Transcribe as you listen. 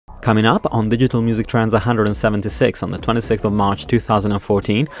Coming up on Digital Music Trends 176 on the 26th of March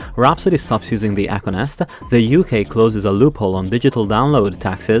 2014, Rhapsody stops using the Econest, the UK closes a loophole on digital download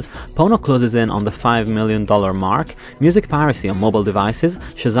taxes, Pono closes in on the $5 million mark, music piracy on mobile devices,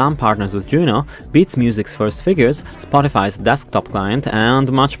 Shazam partners with Juno, Beats Music's first figures, Spotify's desktop client,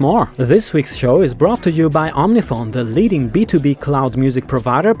 and much more. This week's show is brought to you by Omnifone, the leading B2B cloud music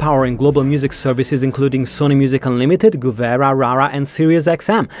provider powering global music services including Sony Music Unlimited, Guvera, Rara, and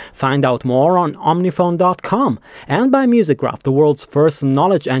SiriusXM. Find out more on omnifone.com. And by MusicGraph, the world's first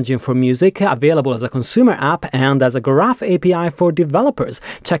knowledge engine for music, available as a consumer app and as a Graph API for developers.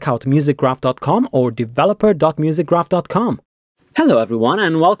 Check out musicgraph.com or developer.musicgraph.com. Hello everyone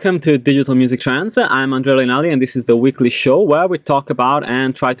and welcome to Digital Music Trends. I'm Andrea Leonelli and this is the weekly show where we talk about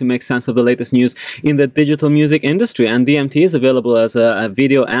and try to make sense of the latest news in the digital music industry. And DMT is available as a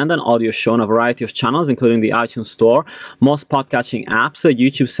video and an audio show on a variety of channels, including the iTunes Store, most podcatching apps,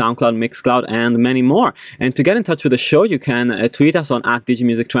 YouTube, SoundCloud, Mixcloud, and many more. And to get in touch with the show, you can tweet us on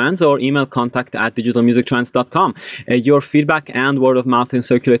 @DigiMusicTrends or email contact@digitalmusictrends.com. Your feedback and word of mouth in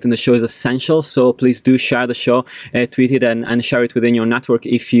circulating the show is essential, so please do share the show, tweet it and share it within your network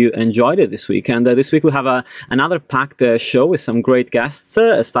if you enjoyed it this week. And this week we have another packed show with some great guests,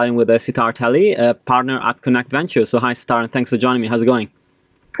 starting with Sitar Telly, partner at Connect Ventures. So hi Sitar, and thanks for joining me. How's it going?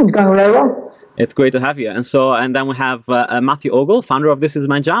 It's going very well. It's great to have you. And then we have Matthew Ogle, founder of This Is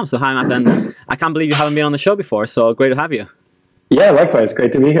My Jam. So hi Matt, and I can't believe you haven't been on the show before, so great to have you. Yeah, likewise.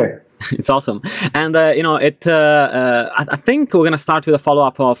 Great to be here. It's awesome. And, I think we're going to start with a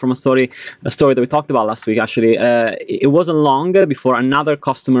follow-up from a story that we talked about last week, actually. It wasn't long before another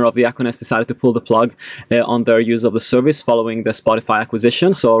customer of the Econest decided to pull the plug on their use of the service following the Spotify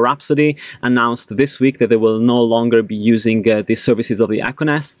acquisition. So Rhapsody announced this week that they will no longer be using the services of the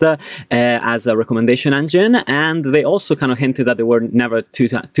Econest as a recommendation engine. And they also kind of hinted that they were never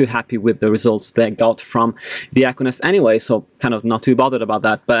too happy with the results they got from the Econest anyway. So kind of not too bothered about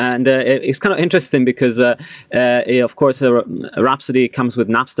that. It's kind of interesting because, of course, Rhapsody comes with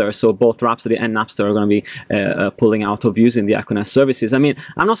Napster, so both Rhapsody and Napster are going to be pulling out of using the Econest services. I mean,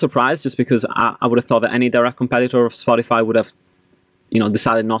 I'm not surprised, just because I would have thought that any direct competitor of Spotify would have,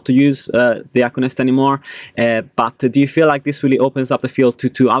 decided not to use the Econest anymore. But do you feel like this really opens up the field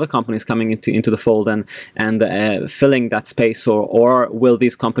to other companies coming into the fold and filling that space, or will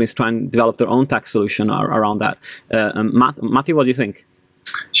these companies try and develop their own tech solution around that? Matthew, what do you think?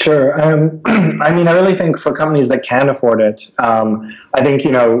 Sure. I mean, I really think for companies that can afford it, I think,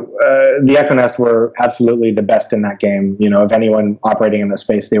 the Econest were absolutely the best in that game. Of anyone operating in the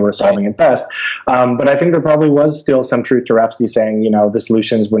space, they were solving it best. But I think there probably was still some truth to Rhapsody saying, the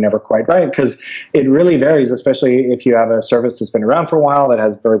solutions were never quite right, because it really varies, especially if you have a service that's been around for a while that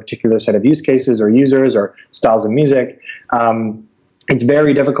has a very particular set of use cases or users or styles of music. It's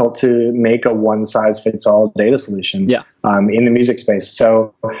very difficult to make a one-size-fits-all data solution in the music space.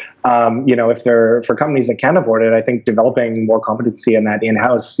 So, if they're for companies that can afford it, I think developing more competency in that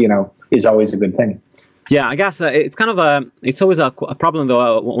in-house, is always a good thing. Yeah, I guess it's kind of it's always a problem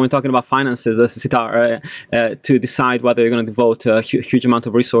though when we're talking about finances, Sitar, to decide whether you're going to devote a huge amount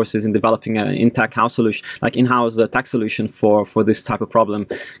of resources in developing an in-house solution, like in-house tech solution for this type of problem,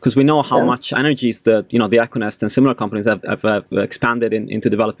 because we know how much energies the Econest and similar companies have expanded into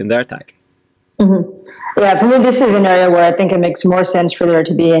developing their tech. Mm-hmm. Yeah, for me, this is an area where I think it makes more sense for there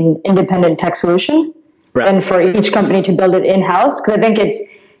to be an independent tech solution and for each company to build it in-house, because I think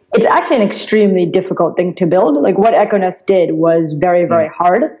it's actually an extremely difficult thing to build. Like what Econest did was very, very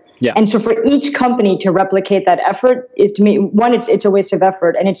hard. Yeah. And so for each company to replicate that effort is, to me, one, it's a waste of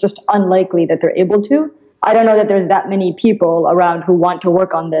effort, and it's just unlikely that they're able to. I don't know that there's that many people around who want to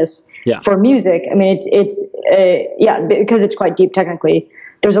work on this for music. I mean, because it's quite deep technically.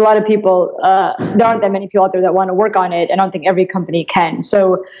 There's a lot of people, there aren't that many people out there that want to work on it, and I don't think every company can.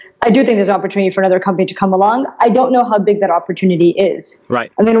 So I do think there's an opportunity for another company to come along. I don't know how big that opportunity is.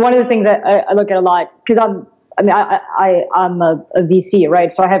 Right. I mean, one of the things that I look at a lot, because I'm a VC,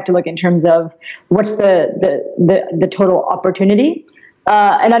 right? So I have to look in terms of what's the total opportunity.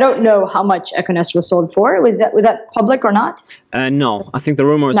 And I don't know how much Econest was sold for. Was that public or not? No, I think the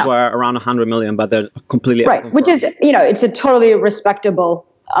rumors were around 100 million, but they're completely which is, it's a totally respectable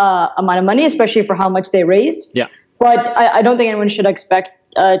amount of money, especially for how much they raised. Yeah. But I don't think anyone should expect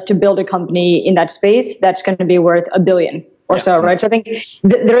to build a company in that space that's going to be worth $1 billion or so, right? So I think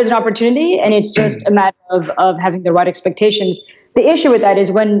there is an opportunity, and it's just a matter of having the right expectations. The issue with that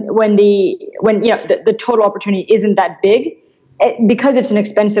is when the total opportunity isn't that big, because it's an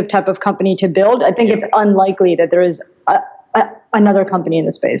expensive type of company to build, I think it's unlikely that there is another company in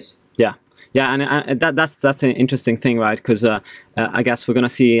the space. Yeah. Yeah, and that's an interesting thing, right? Because I guess we're going to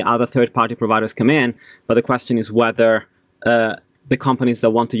see other third-party providers come in, but the question is whether the companies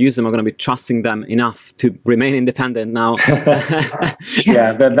that want to use them are going to be trusting them enough to remain independent now.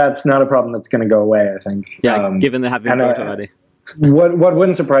 Yeah, that's not a problem that's going to go away, I think. Yeah, given they have been built already. What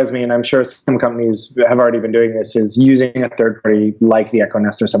wouldn't surprise me, and I'm sure some companies have already been doing this, is using a third party like the Echo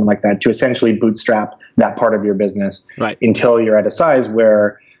Nest or something like that to essentially bootstrap that part of your business until you're at a size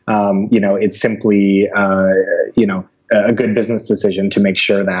where it's simply a good business decision to make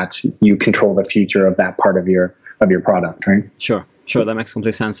sure that you control the future of that part of your product, right? Sure, that makes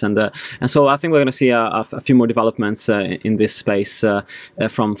complete sense, and so I think we're going to see a few more developments in this space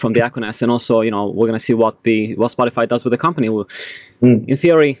from the Echo Nest, and also we're going to see what Spotify does with the company. In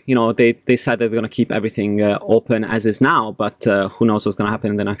theory, they said they're going to keep everything open as is now, but who knows what's going to happen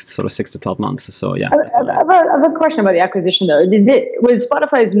in the next sort of 6 to 12 months. So yeah. I have a question about the acquisition though. Was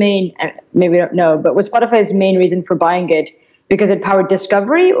Spotify's main, maybe we don't know, but was Spotify's main reason for buying it because it powered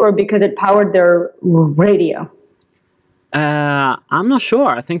Discovery or because it powered their radio? I'm not sure.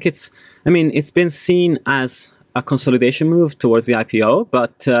 I think it's been seen as a consolidation move towards the IPO,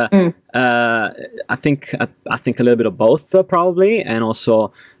 but I think a little bit of both probably, and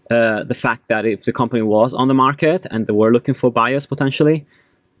also the fact that if the company was on the market and they were looking for buyers potentially,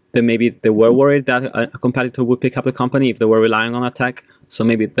 then maybe they were worried that a competitor would pick up the company if they were relying on that tech. So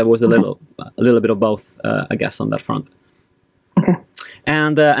maybe there was a little bit of both, I guess, on that front. Okay.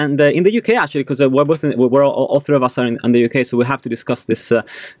 And in the UK, actually, because we're all three of us are in the UK, so we have to discuss this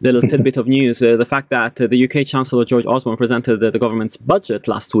little tidbit of news. The fact that the UK Chancellor George Osborne presented the government's budget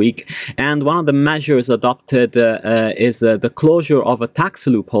last week, and one of the measures adopted is the closure of a tax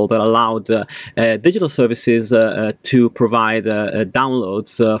loophole that allowed digital services to provide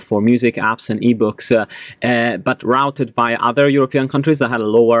downloads for music, apps, and ebooks, but routed by other European countries that had a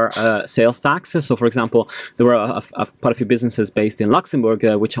lower sales tax. So, for example, there were quite a few businesses based in Luxembourg,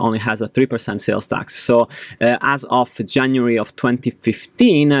 which only has a 3% sales tax. So as of January of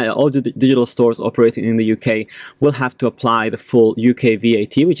 2015, all the digital stores operating in the UK will have to apply the full UK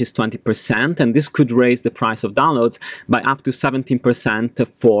VAT, which is 20%, and this could raise the price of downloads by up to 17%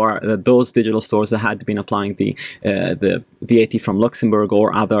 for those digital stores that had been applying the VAT from Luxembourg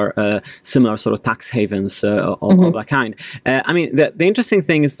or other similar sort of tax havens of that kind. The interesting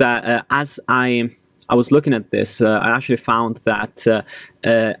thing is that as I was looking at this, I actually found that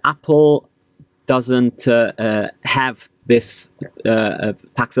Apple doesn't have this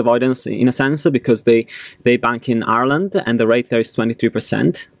tax avoidance in a sense, because they bank in Ireland and the rate there is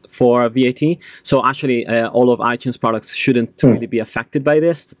 23% for VAT. So actually all of iTunes products shouldn't really be affected by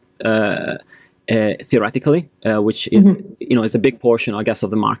this. Theoretically, which is is a big portion, I guess, of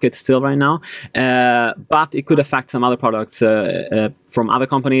the market still right now, but it could affect some other products from other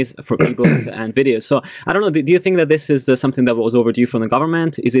companies for ebooks and videos. So I don't know. Do you think that this is something that was overdue from the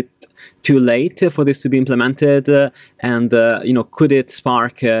government? Is it too late for this to be implemented? And could it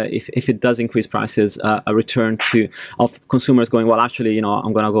spark, if it does increase prices, a return of consumers going, well, actually,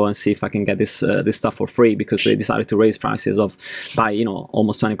 I'm going to go and see if I can get this stuff for free because they decided to raise prices by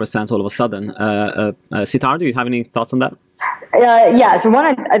almost 20% all of a sudden. Sitar, do you have any thoughts on that? Yeah, so one,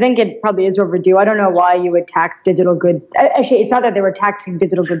 I think it probably is overdue. I don't know why you would tax digital goods. Actually, it's not that they were taxing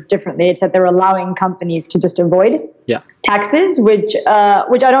digital goods differently. It's that they're allowing companies to just avoid taxes, which I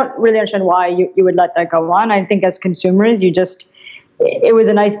don't really understand why you would let that go on. I think as consumers, it was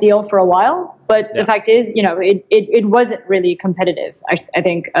a nice deal for a while, but the fact is, it wasn't really competitive, I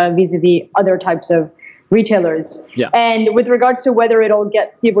think, vis-a-vis other types of retailers. And with regards to whether it'll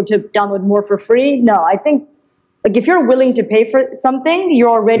get people to download more for free, no, I think if you're willing to pay for something, you're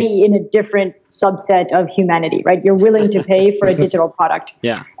already in a different subset of humanity, right? You're willing to pay for a digital product.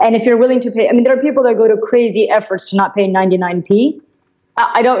 And if you're willing to pay, there are people that go to crazy efforts to not pay 99p.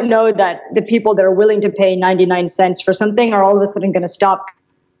 I don't know that the people that are willing to pay 99 cents for something are all of a sudden going to stop.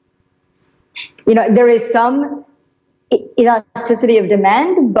 There is some elasticity of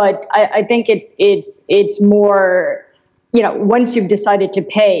demand, but I think it's more, once you've decided to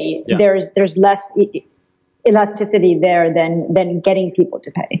pay, there's less elasticity there than getting people to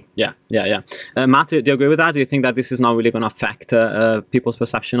pay. Matt, do you agree with that? Do you think that this is not really going to affect people's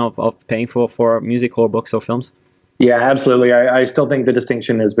perception of paying for music or books or films? Yeah, absolutely. I still think the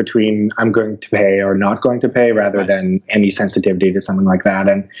distinction is between I'm going to pay or not going to pay rather than any sensitivity to something like that.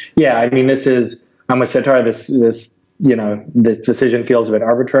 And yeah, this is, I'm with Sitar, this this decision feels a bit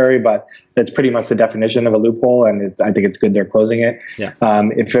arbitrary, but that's pretty much the definition of a loophole, and I think it's good they're closing it. Yeah.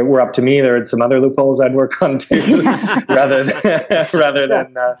 If it were up to me, there are some other loopholes I'd work on too, rather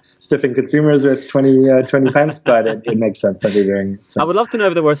than stiffing consumers with 20 pence. But it makes sense that they're doing it. So. I would love to know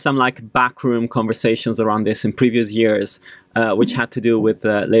if there were some like backroom conversations around this in previous years, which had to do with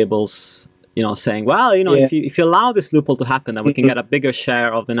labels. Saying, well, if you allow this loophole to happen, then we can get a bigger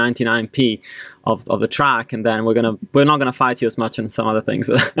share of the 99p of the track, and then we're not gonna fight you as much on some other things.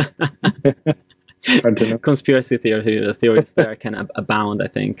 Conspiracy theories there can abound, I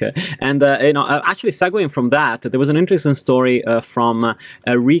think. And actually, segueing from that, there was an interesting story from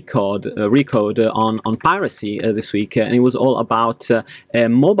Recode on Piracy this week, and it was all about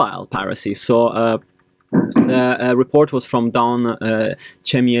mobile piracy. So. The report was from Dawn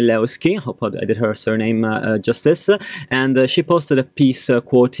Chmielewski, I hope I did her surname justice, and she posted a piece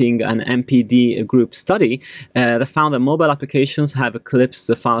quoting an MPD group study that found that mobile applications have eclipsed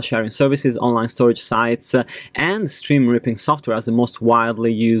the file sharing services, online storage sites, and stream ripping software as the most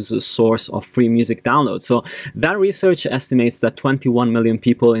widely used source of free music downloads. So that research estimates that 21 million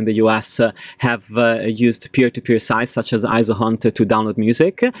people in the US have used peer-to-peer sites such as IsoHunt to download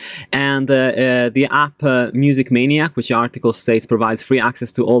music, and the app Music Maniac, which the article states provides free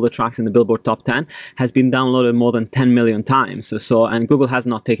access to all the tracks in the Billboard Top 10, has been downloaded more than 10 million times. And Google has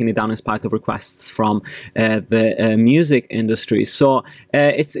not taken it down in spite of requests from the music industry. So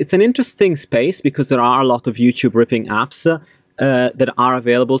it's an interesting space because there are a lot of YouTube ripping apps that are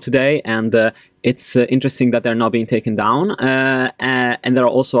available today, and it's interesting that they're not being taken down. And there are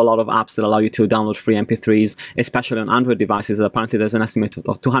also a lot of apps that allow you to download free MP3s, especially on Android devices. Apparently, there's an estimate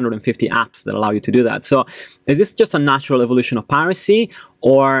of 250 apps that allow you to do that. So, is this just a natural evolution of piracy,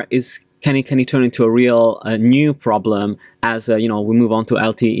 or can it turn into a real new problem as we move on to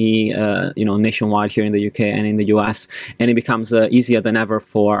LTE nationwide here in the UK and in the US, and it becomes easier than ever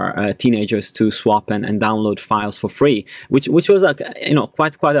for teenagers to swap and download files for free, which was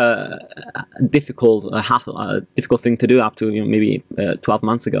quite a difficult difficult thing to do up to maybe 12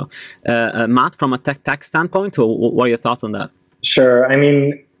 months ago. Matt, from a tech standpoint, what are your thoughts on that? Sure. I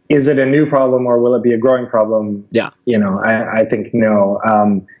mean, is it a new problem or will it be a growing problem? Yeah. I think no.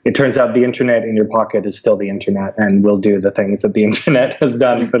 It turns out the internet in your pocket is still the internet and will do the things that the internet has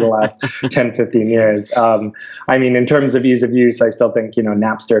done for the last 10, 15 years. I mean, in terms of ease of use, I still think,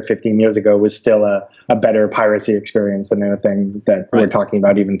 Napster 15 years ago was still a better piracy experience than anything that we're talking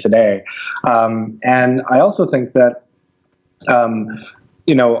about even today. And I also think that, on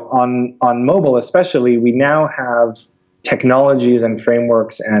mobile especially, we now have technologies and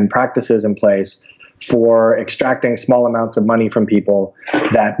frameworks and practices in place for extracting small amounts of money from people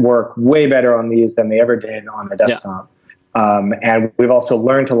that work way better on these than they ever did on the desktop. Yeah. And we've also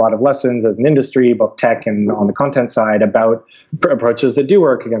learned a lot of lessons as an industry, both tech and on the content side, about approaches that do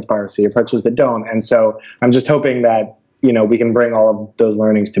work against piracy, approaches that don't. And so I'm just hoping that we can bring all of those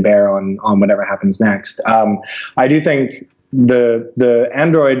learnings to bear on whatever happens next. I do think the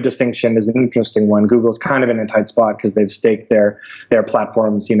Android distinction is an interesting one. Google's kind of in a tight spot because they've staked their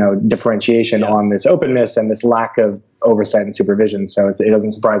platform's differentiation on this openness and this lack of oversight and supervision. So it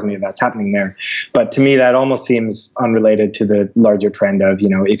doesn't surprise me that that's happening there. But to me, that almost seems unrelated to the larger trend of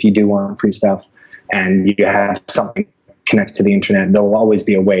if you do want free stuff and you have something connects to the internet, there will always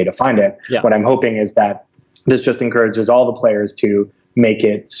be a way to find it. Yeah. What I'm hoping is that this just encourages all the players to make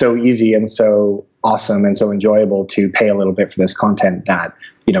it so easy and so awesome and so enjoyable to pay a little bit for this content that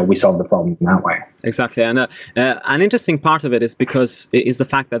we solve the problem that way. Exactly, and an interesting part of it is the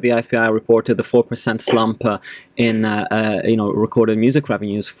fact that the IFPI reported the 4% slump in recorded music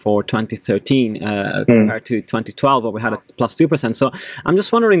revenues for 2013 compared to 2012, where we had a plus 2%. So I'm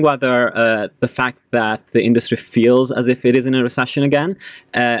just wondering whether the fact that the industry feels as if it is in a recession again,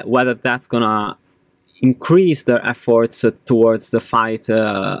 whether that's gonna increase their efforts towards the fight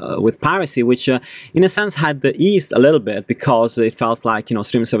with piracy, which in a sense had eased a little bit because it felt like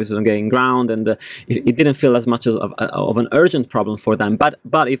streaming services were gaining ground, and it didn't feel as much of an urgent problem for them. But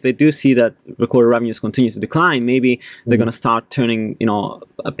if they do see that recorded revenues continue to decline, maybe they're going to start paying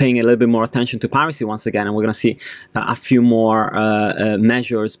a little bit more attention to piracy once again, and we're going to see a few more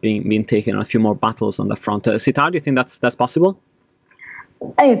measures being taken, a few more battles on the front. Sitar, do you think that's possible?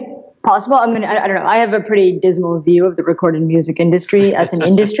 I think it's possible. I mean, I don't know. I have a pretty dismal view of the recorded music industry as an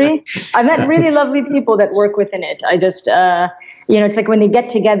industry. I've met really lovely people that work within it. I just, it's like when they get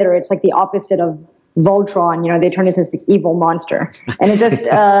together, it's like the opposite of Voltron. They turn into this evil monster, and it just,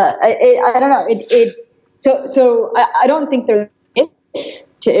 I don't know. So I don't think they're.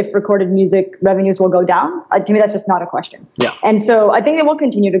 to if recorded music revenues will go down. To me, that's just not a question. Yeah. And so I think it will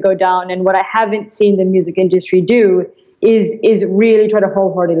continue to go down. And what I haven't seen the music industry do is really try to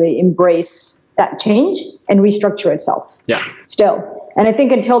wholeheartedly embrace that change and restructure itself. Yeah. Still. And I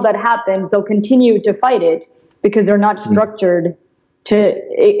think until that happens, they'll continue to fight it because they're not structured to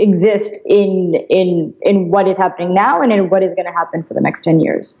exist in what is happening now and in what is going to happen for the next 10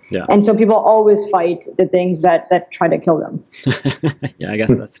 years. Yeah. And so people always fight the things that try to kill them. Yeah, I guess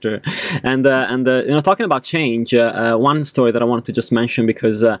that's true. And talking about change, one story that I wanted to just mention,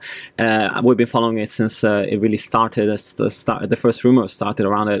 because we've been following it since it really started, the first rumors started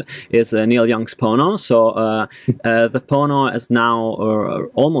around it, is Neil Young's Pono. So the Pono has now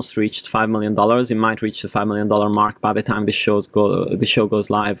almost reached $5 million. It might reach the $5 million mark by the time the show goes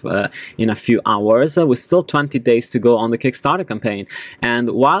live in a few hours, with still 20 days to go on the Kickstarter campaign.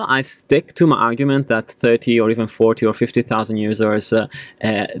 And while I stick to my argument that 30 or even 40 or 50,000 users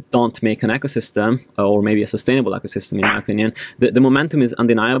don't make an ecosystem, or maybe a sustainable ecosystem, in my opinion, the momentum is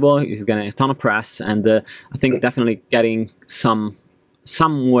undeniable. He's getting a ton of press, and I think definitely getting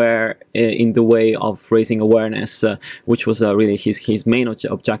somewhere in the way of raising awareness, which was really his main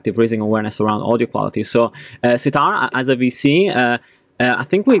objective, raising awareness around audio quality. So Sitar, as a VC, I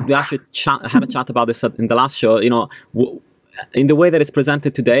think we actually had a chat about this in the last show. In the way that it's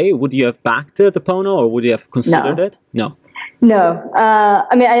presented today, would you have backed the Pono, or would you have considered it? No.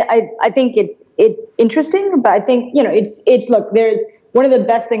 I mean, I think it's interesting, but I think it's look. There's one of the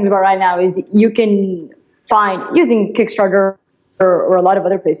best things about right now is you can find, using Kickstarter or a lot of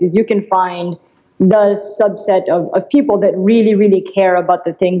other places, you can find the subset of people that really, really care about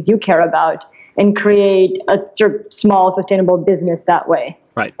the things you care about and create a sort of small sustainable business that way.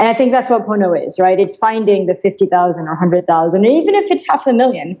 Right. And I think that's what Pono is, right? It's finding the 50,000 or 100,000, and even if it's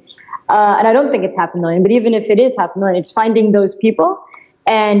 500,000, and I don't think it's 500,000, but even if it is 500,000, it's finding those people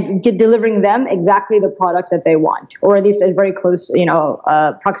and delivering them exactly the product that they want, or at least a very close,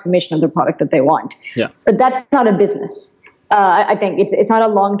 approximation of the product that they want. Yeah. But that's not a business. I think it's not a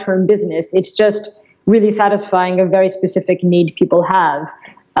long-term business. It's just really satisfying a very specific need people have.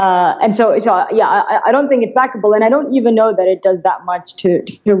 And so I don't think it's backable, and I don't even know that it does that much to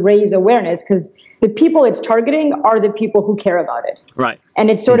raise awareness, because the people it's targeting are the people who care about it. Right. And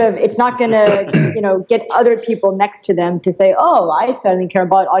it's not going to, get other people next to them to say, oh, I certainly care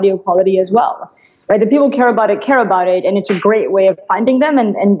about audio quality as well. Right. The people care about it, and it's a great way of finding them.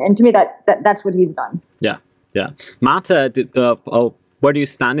 And to me, that's what he's done. Yeah. Yeah. Matt, where do you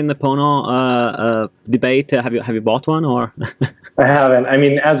stand in the Pono debate? Have you bought one, or? I haven't. I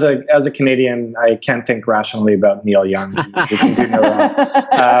mean, as a Canadian, I can't think rationally about Neil Young. We can do no wrong.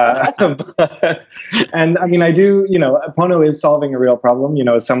 And I mean, I do. Pono is solving a real problem.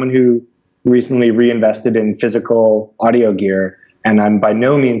 As someone who recently reinvested in physical audio gear, and I'm by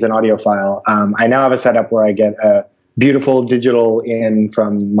no means an audiophile. I now have a setup where I get a beautiful digital in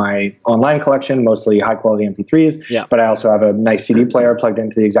from my online collection, mostly high quality MP3s. Yeah. But I also have a nice CD player plugged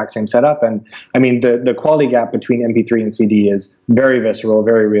into the exact same setup. And I mean, the quality gap between MP3 and CD is very visceral,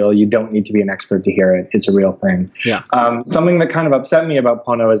 very real. You don't need to be an expert to hear it. It's a real thing. Yeah. Something that kind of upset me about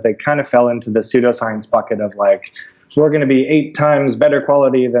Pono is they kind of fell into the pseudoscience bucket of like, we're going to be 8 times better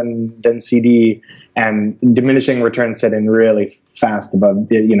quality than CD, and diminishing returns set in really fast above.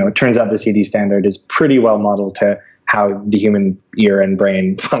 It turns out the CD standard is pretty well modeled to how the human ear and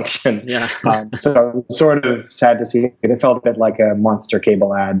brain function. Yeah. So sort of sad to see it. It felt a bit like a Monster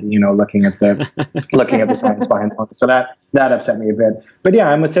cable ad, looking at the science behind it. So that upset me a bit. But yeah,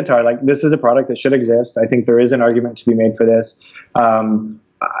 I'm with Sitar. Like, this is a product that should exist. I think there is an argument to be made for this.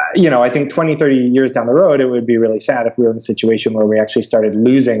 I think 20, 30 years down the road, it would be really sad if we were in a situation where we actually started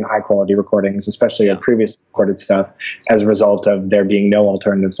losing high quality recordings, especially of previous recorded stuff, as a result of there being no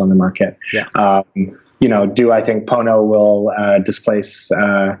alternatives on the market. Yeah. Do I think Pono will displace,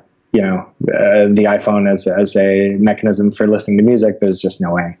 the iPhone as a mechanism for listening to music? There's just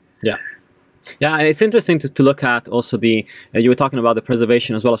no way. Yeah. Yeah, and it's interesting to look at also you were talking about the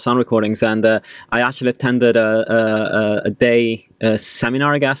preservation as well as sound recordings, and I actually attended a day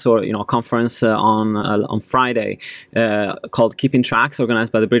seminar, I guess, or a conference on Friday called Keeping Tracks,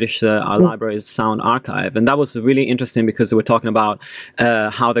 organized by the British Library's Sound Archive, and that was really interesting because they were talking about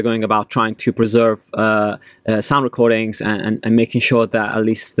how they're going about trying to preserve sound recordings and making sure that at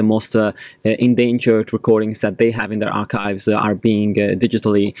least the most endangered recordings that they have in their archives are being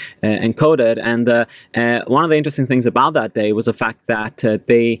digitally encoded. And one of the interesting things about that day was the fact that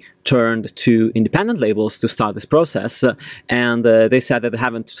they turned to independent labels to start this process, and they said that they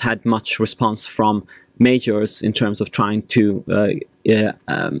haven't had much response from majors in terms of trying to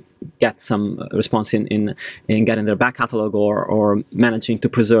get some response in getting their back catalog or managing to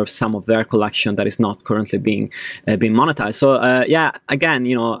preserve some of their collection that is not currently being monetized. So yeah, again,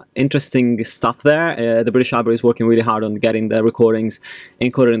 interesting stuff there. The British Library is working really hard on getting the recordings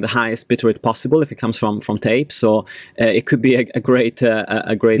encoded in the highest bitrate possible if it comes from tape. So it could be a great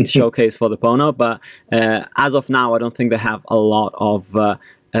showcase for the Pono. But as of now, I don't think they have a lot of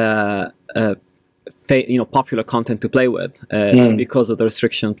popular content to play with because of the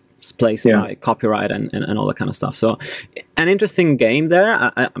restrictions placed by copyright and all that kind of stuff. So an interesting game there.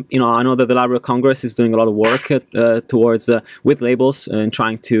 I know that the Library of Congress is doing a lot of work towards with labels and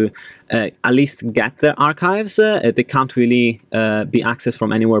trying to at least get their archives. They can't really be accessed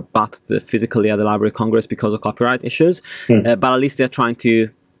from anywhere but physically at the Library of Congress because of copyright issues. But at least they're trying to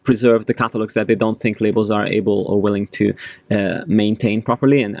preserve the catalogs that they don't think labels are able or willing to maintain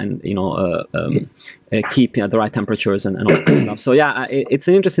properly and keep at the right temperatures and all that kind of stuff. So yeah, it's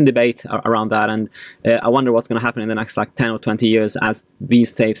an interesting debate around that, and I wonder what's going to happen in the next 10 or 20 years as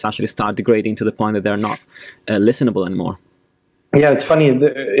these tapes actually start degrading to the point that they're not listenable anymore. Yeah, it's funny.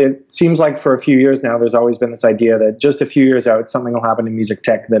 It seems like for a few years now, there's always been this idea that just a few years out, something will happen in music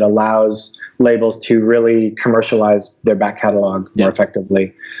tech that allows labels to really commercialize their back catalog more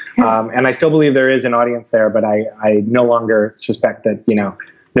effectively. And I still believe there is an audience there, but I no longer suspect that,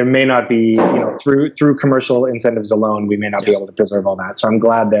 there may not be, through commercial incentives alone, we may not be able to preserve all that. So I'm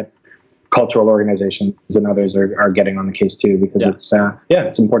glad that cultural organizations and others are getting on the case too, because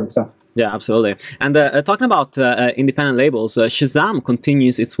it's important stuff. Yeah, absolutely. And talking about independent labels, Shazam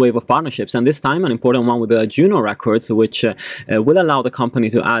continues its wave of partnerships, and this time an important one with Juno Records, which will allow the company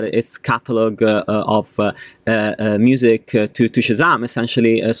to add its catalog of music to Shazam,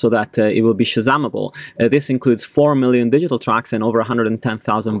 essentially, so that it will be Shazamable. This includes 4 million digital tracks and over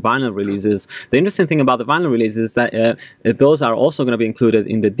 110,000 vinyl releases. The interesting thing about the vinyl releases is that those are also going to be included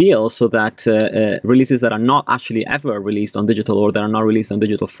in the deal, so that releases that are not actually ever released on digital or that are not released on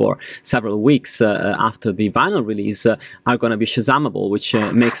digital for several weeks after the vinyl release are going to be Shazamable, which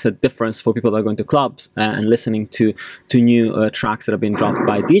makes a difference for people that are going to clubs and listening to new tracks that have been dropped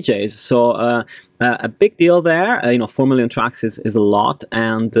by DJs. So a big deal there. 4 million tracks is a lot,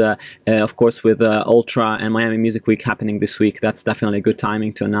 and of course with Ultra and Miami Music Week happening this week, that's definitely a good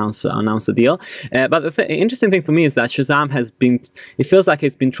timing to announce the deal. But the interesting thing for me is that Shazam it feels like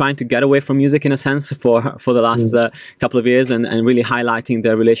it's been trying to get away from music in a sense for the last couple of years, and really highlighting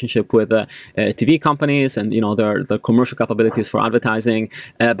their relationship with TV companies and their commercial capabilities for advertising.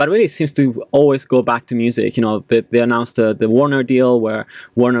 But really it seems to always go back to music. They announced the Warner deal, where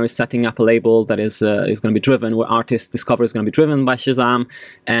Warner is setting up a label that is going to be driven, where artist discovery is going to be driven by Shazam,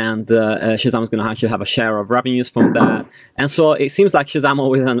 and Shazam is going to actually have a share of revenues from that. And so it seems like Shazam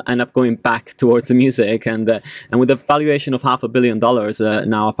always end up going back towards the music, and with a valuation of $500 million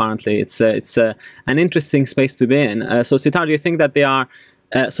now, apparently it's an interesting space to be in. So Sitar, do you think that they are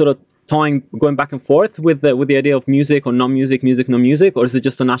sort of going back and forth with the idea of music or non-music, music, non-music, or is it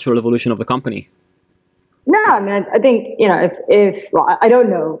just a natural evolution of the company? No, I mean, I think, well, I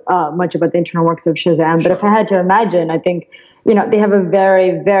don't know much about the internal works of Shazam, but if I had to imagine, I think, they have a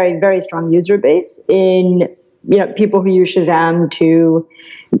very, very, very strong user base in, people who use Shazam to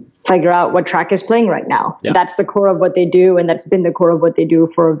figure out what track is playing right now. Yeah. That's the core of what they do, and that's been the core of what they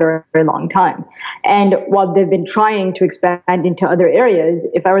do for a very, very long time. And while they've been trying to expand into other areas,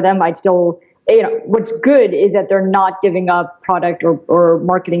 if I were them, I'd still... what's good is that they're not giving up product or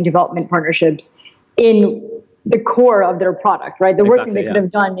marketing development partnerships in the core of their product, right? The worst thing they could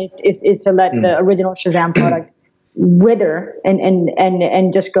have done is to let the original Shazam product wither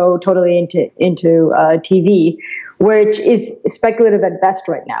and just go totally into TV, which is speculative at best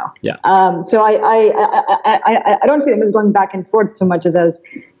right now. Yeah. So I don't see them as going back and forth so much as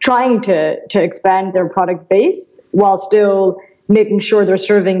trying to expand their product base while still making sure they're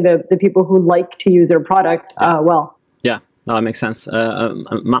serving the people who like to use their product well. Yeah. No, that makes sense.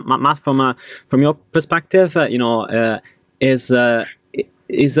 Matt, from your perspective, is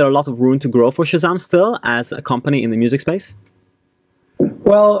there a lot of room to grow for Shazam still as a company in the music space?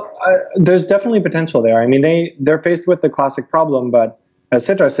 Well, there's definitely potential there. I mean, they're faced with the classic problem, but as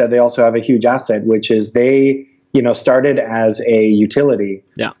Sitar said, they also have a huge asset, which is they started as a utility.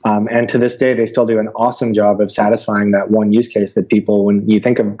 Yeah. And to this day, they still do an awesome job of satisfying that one use case that people, when you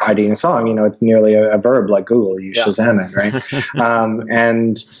think of IDing a song, it's nearly a verb like Google, you Shazam it, right?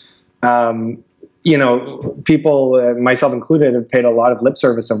 People, myself included, have paid a lot of lip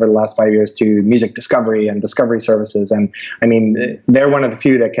service over the last 5 years to music discovery and discovery services. And I mean, they're one of the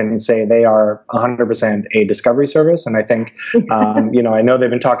few that can say they are 100% a discovery service. And I think, I know they've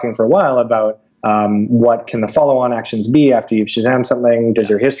been talking for a while about What can the follow-on actions be after you've Shazam something? Does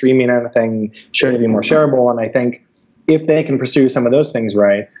your history mean anything? Should it be more shareable? And I think if they can pursue some of those things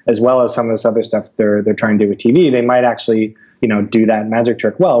right, as well as some of this other stuff they're trying to do with TV, they might actually, do that magic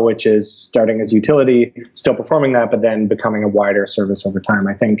trick well, which is starting as utility, still performing that, but then becoming a wider service over time.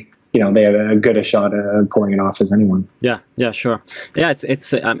 I think they have as good a shot at pulling it off as anyone. Yeah, sure. Yeah,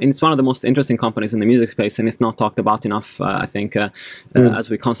 it's one of the most interesting companies in the music space, and it's not talked about enough. I think as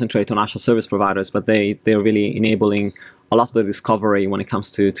we concentrate on actual service providers, but they're really enabling a lot of the discovery when it comes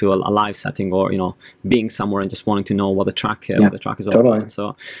to a live setting, or being somewhere and just wanting to know what the track is all about.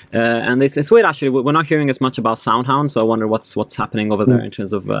 So and it's weird actually. We're not hearing as much about SoundHound, so I wonder what's happening over there in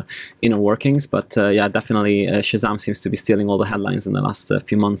terms of inner workings. But yeah, definitely Shazam seems to be stealing all the headlines in the last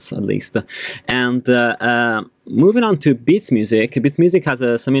few months at least. And moving on to Beats Music. Beats Music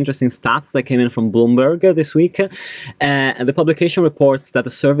has some interesting stats that came in from Bloomberg this week. And the publication reports that the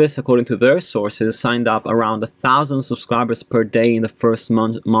service, according to their sources, signed up around 1,000 subscribers per day in the first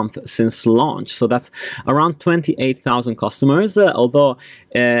month since launch. So that's around 28,000 customers, although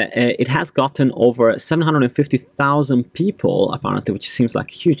it has gotten over 750,000 people, apparently, which seems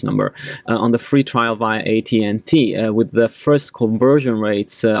like a huge number, on the free trial via AT&T, with the first conversion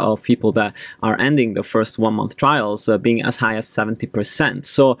rates of people that are ending the first 1 month trials being as high as 70%.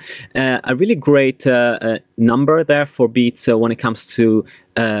 So a really great number there for Beats when it comes to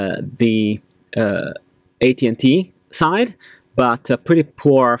the AT&T side, but pretty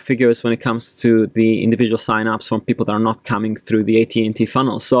poor figures when it comes to the individual signups from people that are not coming through the AT&T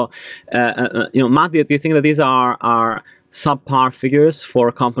funnel. So, Matt, do you think that these are subpar figures for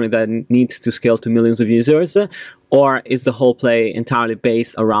a company that needs to scale to millions of users? Or is the whole play entirely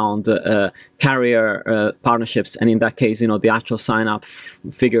based around carrier partnerships? And in that case, the actual sign-up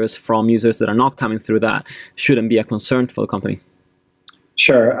figures from users that are not coming through that shouldn't be a concern for the company?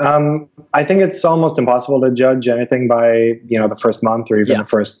 Sure. I think it's almost impossible to judge anything by, the first month or even the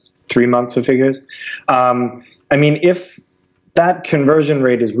first 3 months of figures. I mean, if that conversion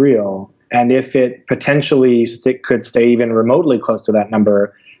rate is real, and if it potentially could stay even remotely close to that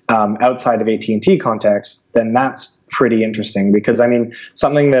number outside of AT&T context, then that's pretty interesting. Because, I mean,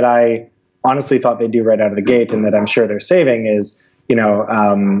 something that I honestly thought they'd do right out of the gate and that I'm sure they're saving is,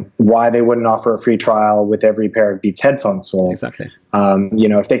 why they wouldn't offer a free trial with every pair of Beats headphones sold. Exactly.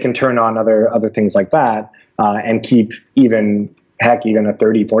 If they can turn on other things like that and keep even a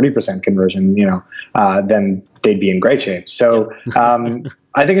 30-40% conversion, then they'd be in great shape. So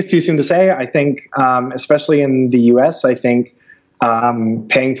I think it's too soon to say. I think, especially in the US, I think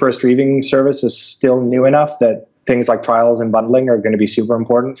paying for a streaming service is still new enough that things like trials and bundling are going to be super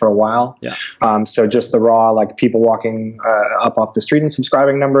important for a while. Yeah. So just the raw, people walking up off the street and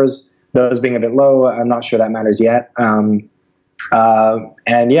subscribing numbers, those being a bit low, I'm not sure that matters yet. And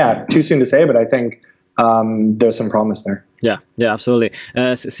yeah, too soon to say, but I think there's some promise there. Yeah, absolutely.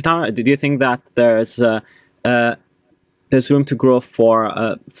 Sitara, do you think that there's room to grow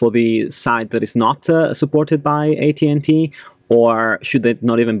for the side that is not supported by AT&T? Or should they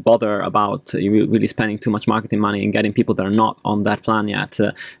not even bother about really spending too much marketing money and getting people that are not on that plan yet,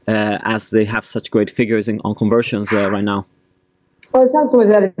 as they have such great figures on conversions right now? Well, it's not so much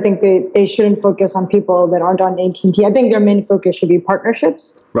that I think they shouldn't focus on people that aren't on AT&T. I think their main focus should be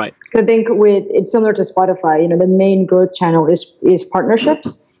partnerships. Right. Because I think it's similar to Spotify. The main growth channel is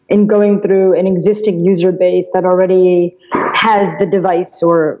partnerships, and going through an existing user base that already has the device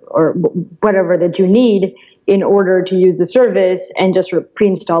or whatever that you need in order to use the service, and just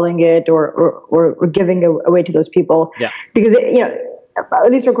pre-installing it or giving away to those people. Yeah. Because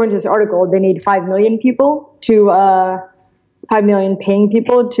at least according to this article, they need 5 million people 5 million paying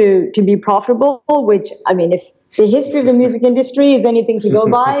people to be profitable. Which, I mean, if the history of the music industry is anything to go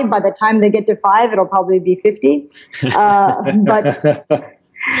by the time they get to 5, it'll probably be 50.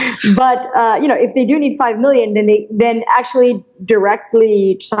 But if they do need 5 million, then actually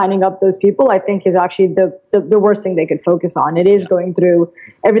directly signing up those people, I think, is actually the worst thing they could focus on. It is going through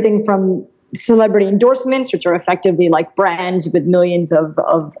everything from celebrity endorsements, which are effectively like brands with millions of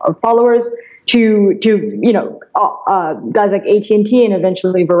followers, to guys like AT&T and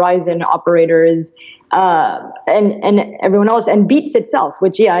eventually Verizon operators. And everyone else, and Beats itself,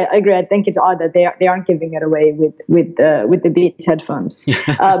 which I agree. I think it's odd that they aren't giving it away with the Beats headphones.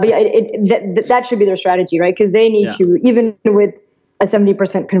 But yeah, that should be their strategy, right? Because they need to, even with a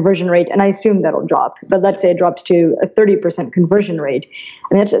 70% conversion rate, and I assume that'll drop. But let's say it drops to a 30% conversion rate,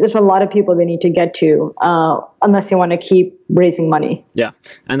 and there's a lot of people they need to get to, unless they want to keep raising money. Yeah,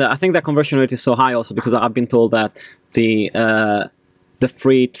 and I think that conversion rate is so high also because I've been told that the the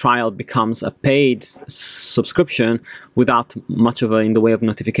free trial becomes a paid subscription without much of in the way of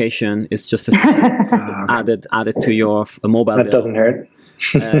notification. It's just added to your mobile bill. That doesn't hurt.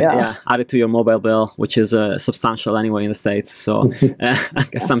 Added to your mobile bill, which is substantial anyway in the States. So I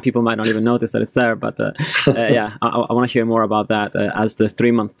guess some people might not even notice that it's there. But I want to hear more about that as the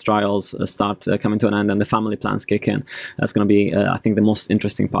 3-month trials start coming to an end and the family plans kick in. That's going to be, I think, the most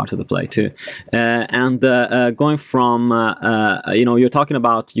interesting part of the play too. Going from, you're talking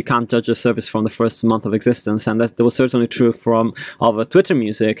about you can't judge a service from the first month of existence, and that was certainly true of Twitter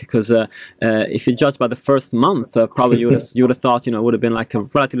Music, because if you judge by the first month, probably you would have thought it would have been like a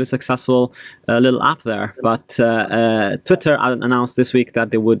relatively successful little app there. But Twitter announced this week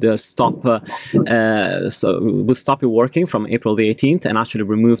that they would stop it working from April the 18th and actually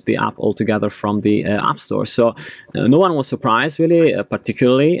remove the app altogether from the App Store. So no one was surprised, really,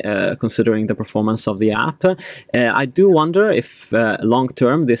 particularly considering the performance of the app. I do wonder if long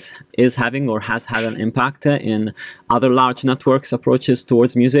term this is having or has had an impact in other large networks' approaches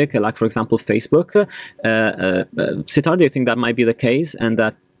towards music, like, for example, Facebook. Sitar, do you think that might be the case, and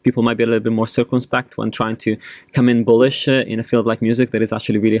that people might be a little bit more circumspect when trying to come in bullish in a field like music that is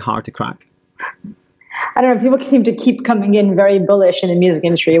actually really hard to crack? I don't know. People seem to keep coming in very bullish in the music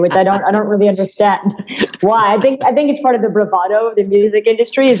industry, which I don't really understand why. I think it's part of the bravado of the music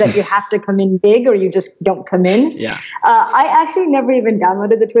industry, is that you have to come in big or you just don't come in. Yeah. I actually never even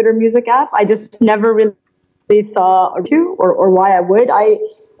downloaded the Twitter Music app. I just never really saw or why I would.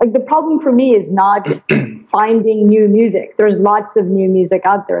 The problem for me is not finding new music. There's lots of new music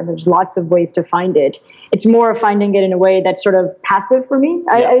out there, and there's lots of ways to find it. It's more finding it in a way that's sort of passive for me.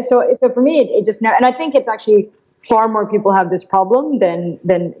 Yeah. So for me, it just never, and I think it's actually far more people have this problem than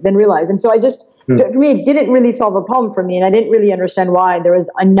realize. And so for me, it didn't really solve a problem for me, and I didn't really understand why there was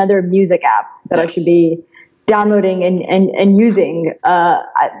another music app that I should be downloading and using.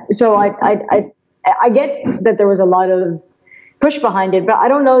 So I guess that there was a lot of push behind it, but I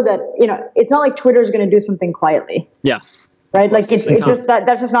don't know that, it's not like Twitter is going to do something quietly. Yeah. Right? Like it's just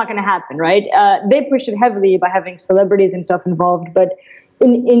that's just not going to happen, right? They pushed it heavily by having celebrities and stuff involved, but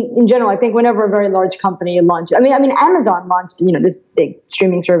in general, I think whenever a very large company launched, I mean, Amazon launched, this big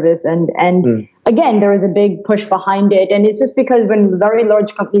streaming service, and again, there was a big push behind it, and it's just because when very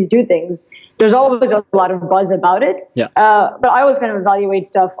large companies do things, there's always a lot of buzz about it. Yeah. But I always kind of evaluate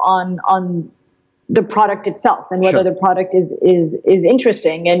stuff on the product itself and whether the product is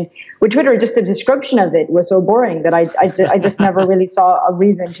interesting. And with Twitter, just the description of it was so boring that I just never really saw a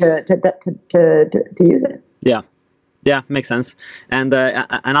reason to use it. Yeah, makes sense. And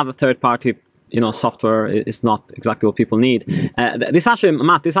another third party software is not exactly what people need. This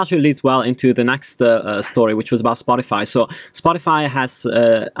actually leads well into the next story, which was about Spotify. So Spotify has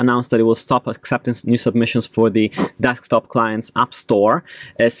announced that it will stop accepting new submissions for the desktop client's App Store,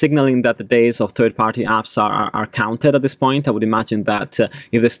 signaling that the days of third-party apps are counted at this point. I would imagine that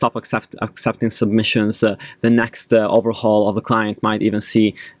if they stop accepting submissions, the next overhaul of the client might even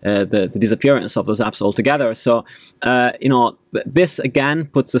see the disappearance of those apps altogether. So, this again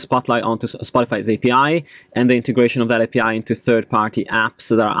puts the spotlight onto Spotify's API and the integration of that API into third-party apps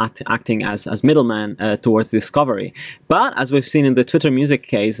that are acting as middlemen towards discovery. But as we've seen in the Twitter Music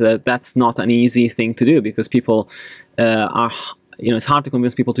case, that's not an easy thing to do, because people it's hard to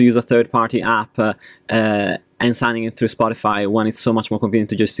convince people to use a third-party app and signing in through Spotify when it's so much more convenient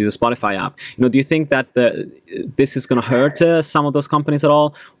to just use a Spotify app. Do you think that this is going to hurt some of those companies at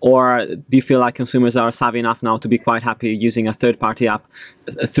all, or do you feel like consumers are savvy enough now to be quite happy using a third-party app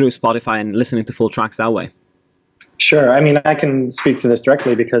through Spotify and listening to full tracks that way? Sure. I mean, I can speak to this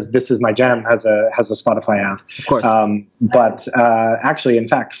directly because This Is My Jam has a Spotify app. Of course. But actually, in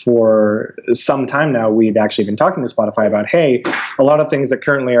fact, for some time now, we'd actually been talking to Spotify about, hey, a lot of things that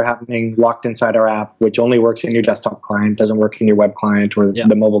currently are happening locked inside our app, which only works in your desktop client, doesn't work in your web client or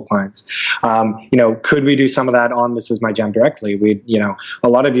the mobile clients. Could we do some of that on This Is My Jam directly? A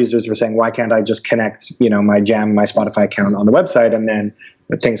lot of users were saying, why can't I just connect, my Jam, my Spotify account on the website, and then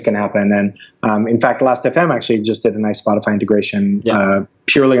things can happen. And in fact, Last.fm actually just did a nice Spotify integration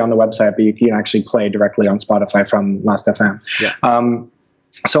purely on the website, but you can actually play directly on Spotify from Last.fm. Yeah.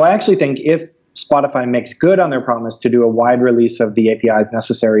 So I actually think if Spotify makes good on their promise to do a wide release of the APIs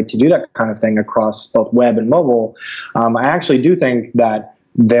necessary to do that kind of thing across both web and mobile, I actually do think that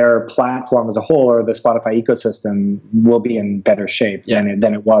their platform as a whole, or the Spotify ecosystem, will be in better shape than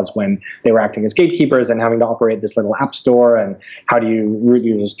it was when they were acting as gatekeepers and having to operate this little app store, and how do you route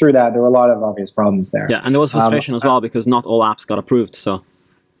users through that? There were a lot of obvious problems there. Yeah, and there was frustration as well, because not all apps got approved. So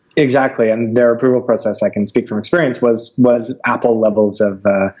Exactly, and their approval process, I can speak from experience, was Apple levels of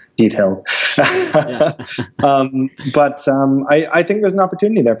detailed. But I think there's an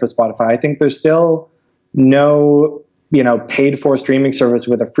opportunity there for Spotify. I think there's still no paid for streaming service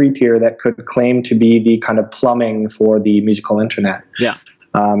with a free tier that could claim to be the kind of plumbing for the musical internet. Yeah.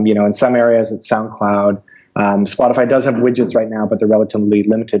 In some areas it's SoundCloud. Spotify does have widgets right now, but they're relatively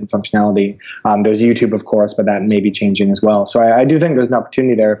limited in functionality. There's YouTube, of course, but that may be changing as well. So I do think there's an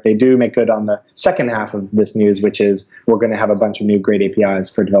opportunity there if they do make good on the second half of this news, which is we're going to have a bunch of new great APIs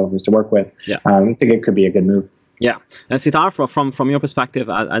for developers to work with. Yeah. I think it could be a good move. Yeah, Sitar, from your perspective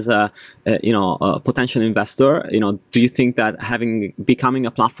as a potential investor, do you think that becoming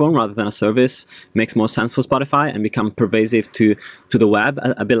a platform rather than a service makes more sense for Spotify and become pervasive to the web,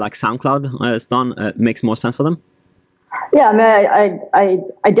 a bit like SoundCloud has done, makes more sense for them? Yeah, I mean,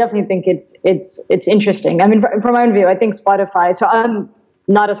 I definitely think it's interesting. I mean, from my own view, I think Spotify. So I'm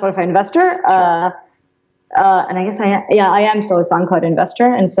not a Spotify investor. Sure. And I guess I am still a SoundCloud investor,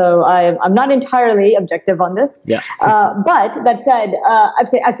 and so I'm not entirely objective on this. Yeah. But that said, I'd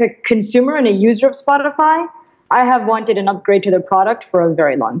say as a consumer and a user of Spotify, I have wanted an upgrade to the product for a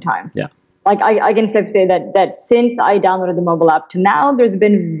very long time. Yeah. Like I can say that since I downloaded the mobile app to now, there's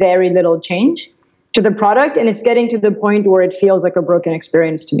been very little change to the product, and it's getting to the point where it feels like a broken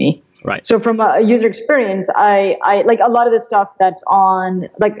experience to me. Right. So from a user experience, I like a lot of the stuff that's on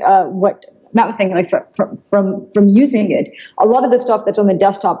what Matt was saying, like from using it, a lot of the stuff that's on the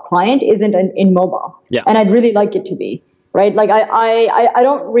desktop client isn't in mobile. Yeah. And I'd really like it to be, right? Like I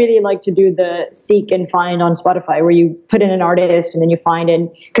don't really like to do the seek and find on Spotify where you put in an artist and then you find it,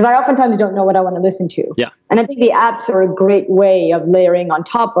 because I oftentimes don't know what I want to listen to. Yeah. And I think the apps are a great way of layering on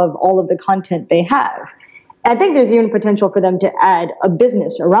top of all of the content they have. I think there's even potential for them to add a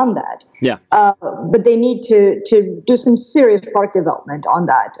business around that. Yeah. But they need to do some serious product development on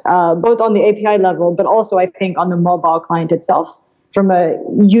that, both on the API level, but also I think on the mobile client itself from a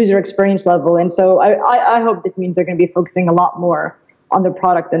user experience level. And so I hope this means they're going to be focusing a lot more on the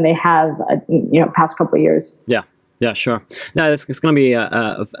product than they have, past couple of years. Yeah. Yeah, sure. Yeah, it's going to be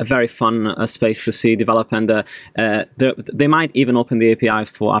a very fun space to see develop, and they might even open the API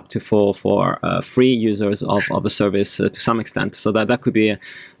for free users of the service to some extent. So that could be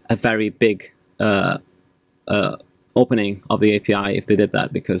a very big opening of the API if they did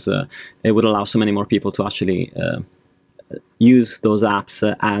that, because it would allow so many more people to actually use those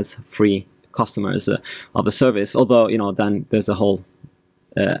apps as free customers of the service. Although then there's a whole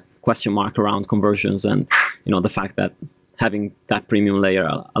question mark around conversions, and the fact that having that premium layer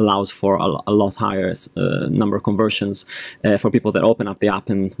allows for a lot higher number of conversions for people that open up the app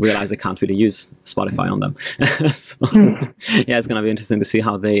and realize they can't really use Spotify on them. So, yeah, it's going to be interesting to see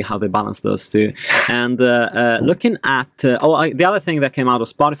how they balance those two. And looking at the other thing that came out of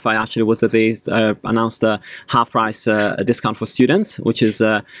Spotify actually was that they announced a half-price discount for students, which is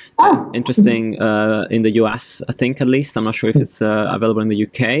interesting in the US, I think, at least. I'm not sure if it's available in the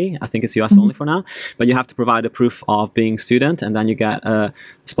UK. I think it's US only for now. But you have to provide a proof of being student, and then you get a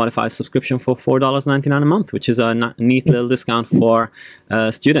Spotify subscription for $4.99 a month, which is a neat little discount for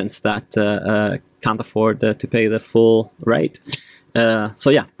students that can't afford to pay the full rate. So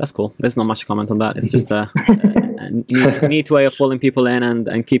yeah, that's cool. There's not much to comment on that. It's just a neat way of pulling people in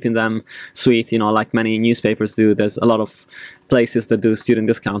and keeping them sweet, like many newspapers do. There's a lot of places that do student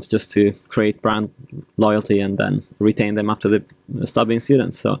discounts just to create brand loyalty and then retain them after they stop being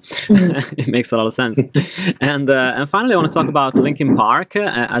students. So it makes a lot of sense. And finally, I want to talk about Linkin Park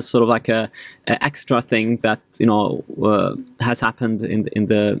as sort of like a extra thing that has happened in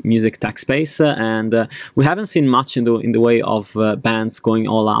the music tech space, and we haven't seen much in the way of bands going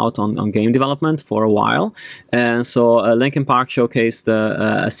all out on game development for a while. And so Linkin Park showcased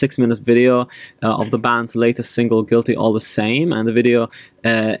a 6-minute video of the band's latest single, Guilty All the Same. And the video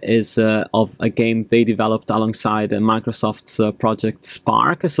is of a game they developed alongside Microsoft's project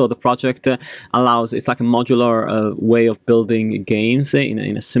Spark. So the project it's like a modular way of building games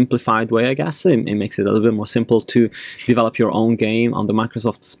in a simplified way, I guess. It makes it a little bit more simple to develop your own game on the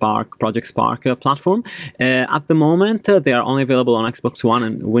Microsoft Project Spark platform. At the moment, they are only available on Xbox One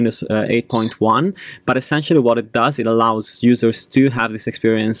and Windows 8.1. But essentially what it does, it allows users to have this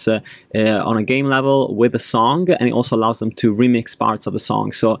experience on a game level with a song, and it also allows them to remix parts of the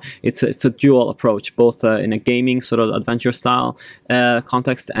song. So it's a dual approach, both in a gaming sort of adventure style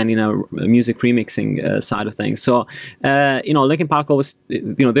context and in a music remixing side of things. So Linkin Park always,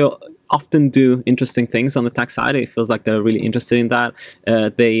 they often do interesting things on the tech side. It feels like they're really interested in that.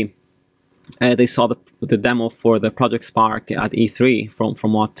 They they saw the demo for the Project Spark at E3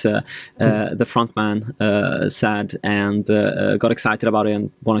 from what the frontman said, and got excited about it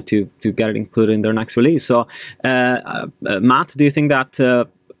and wanted to get it included in their next release. So, Matt, do you think that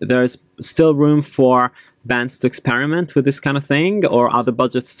there's still room for bands to experiment with this kind of thing, or are the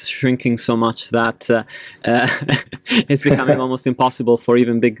budgets shrinking so much that it's becoming almost impossible for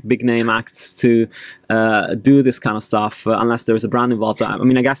even big name acts to do this kind of stuff unless there is a brand involved? I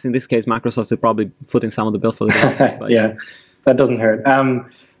mean, I guess in this case Microsoft is probably footing some of the bill for the development, but yeah, that doesn't hurt.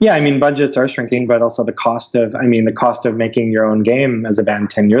 Yeah, I mean, budgets are shrinking, but also the cost of making your own game as a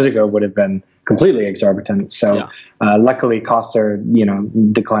band 10 years ago would have been completely exorbitant. So luckily costs are,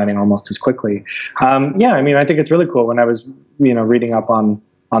 declining almost as quickly. Yeah, I mean, I think it's really cool. When I was, reading up on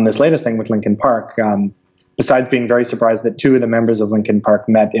this latest thing with Linkin Park, besides being very surprised that 2 of the members of Linkin Park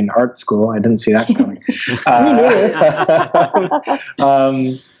met in art school, I didn't see that coming.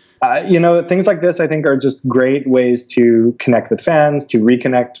 Things like this, I think, are just great ways to connect with fans, to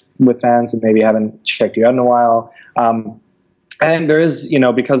reconnect with fans that maybe haven't checked you out in a while. And there is,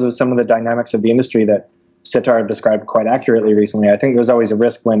 because of some of the dynamics of the industry that Sitar described quite accurately recently, I think there's always a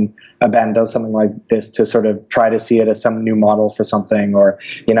risk when a band does something like this to sort of try to see it as some new model for something, or,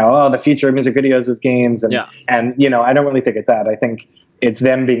 the future of music videos is games. And, I don't really think it's that. I think it's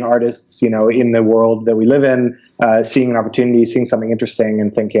them being artists, in the world that we live in, seeing an opportunity, seeing something interesting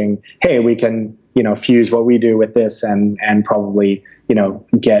and thinking, hey, we can, fuse what we do with this and probably,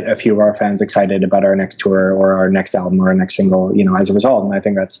 get a few of our fans excited about our next tour or our next album or our next single, as a result. And I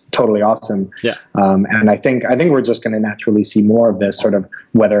think that's totally awesome. Yeah. And I think we're just going to naturally see more of this, sort of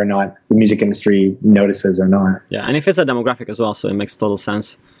whether or not the music industry notices or not. Yeah, and if it's a demographic as well, so it makes total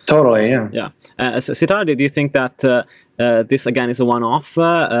sense. Totally, yeah. Yeah. Sitar, do you think that this again is a one-off?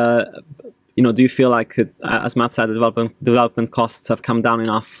 Do you feel like, as Matt said, the development costs have come down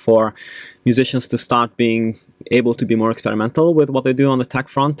enough for musicians to start being able to be more experimental with what they do on the tech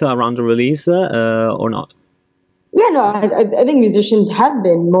front around the release, or not? Yeah, no, I think musicians have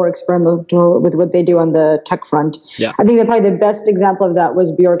been more experimental with what they do on the tech front. Yeah. I think that probably the best example of that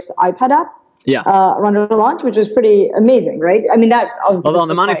was Bjork's iPad app. Yeah. Around the launch, which was pretty amazing, right? I mean, that although on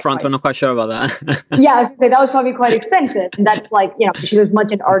the money front, we're not quite sure about that. Yeah, I was going to say that was probably quite expensive, and that's like, she's as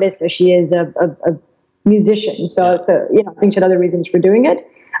much an artist as she is a musician. So I think she had other reasons for doing it.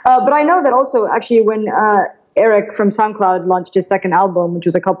 But I know that also actually when Eric from SoundCloud launched his second album, which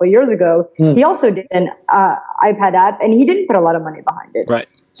was a couple of years ago, he also did an iPad app, and he didn't put a lot of money behind it. Right.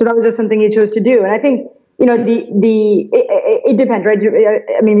 So that was just something he chose to do, and I think. It depends, right?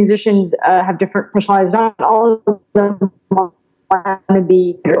 I mean, musicians have different personalities. Not all of them want to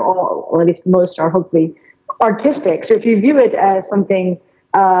be, or at least most are hopefully artistic. So if you view it as something,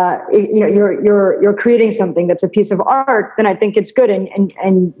 you're creating something that's a piece of art, then I think it's good,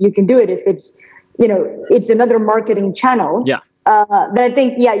 and you can do it. If it's, it's another marketing channel. Yeah. Then I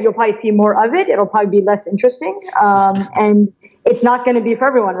think, you'll probably see more of it. It'll probably be less interesting. And it's not going to be for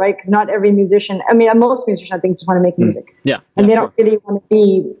everyone, right? Because not every musician, most musicians, I think, just want to make music. Yeah. And they don't really want to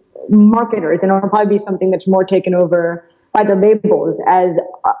be marketers. And it'll probably be something that's more taken over by the labels as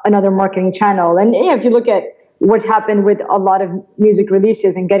another marketing channel. And if you look at what's happened with a lot of music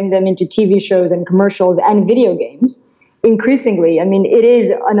releases and getting them into TV shows and commercials and video games, increasingly, it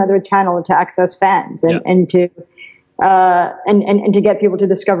is another channel to access fans and to... and to get people to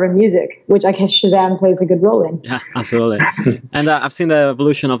discover music, which I guess Shazam plays a good role in. Yeah, absolutely. And I've seen the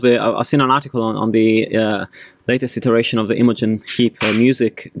evolution of I've seen an article on the latest iteration of the Imogen Heap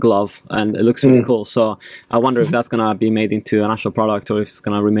music glove, and it looks really cool. So I wonder if that's going to be made into an actual product or if it's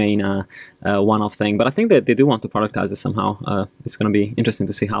going to remain a one-off thing. But I think that they do want to productize it somehow. It's going to be interesting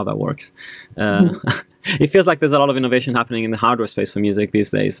to see how that works. It feels like there's a lot of innovation happening in the hardware space for music these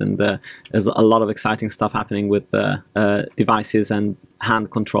days, and there's a lot of exciting stuff happening with devices and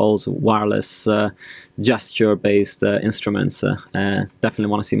hand controls, wireless, gesture-based instruments. Definitely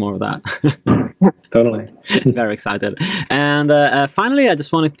want to see more of that. Totally. Very excited. And finally, I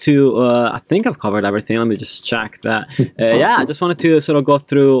just wanted to, I think I've covered everything. Let me just check that. I just wanted to sort of go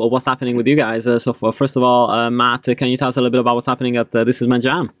through what's happening with you guys. First of all, Matt, can you tell us a little bit about what's happening at This Is My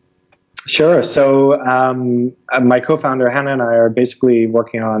Jam? Sure. So my co-founder Hannah and I are basically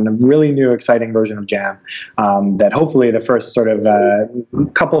working on a really new, exciting version of Jam that hopefully the first sort of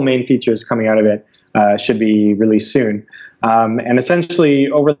couple main features coming out of it should be released soon. And essentially,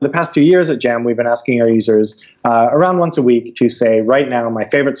 over the past 2 years at Jam, we've been asking our users around once a week to say, right now, my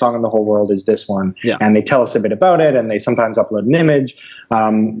favorite song in the whole world is this one. Yeah. And they tell us a bit about it, and they sometimes upload an image.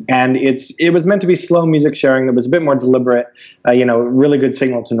 And it was meant to be slow music sharing that was a bit more deliberate, really good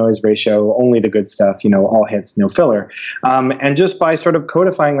signal to noise ratio, only the good stuff, all hits, no filler. And just by sort of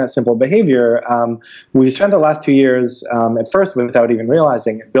codifying that simple behavior, we've spent the last 2 years, at first without even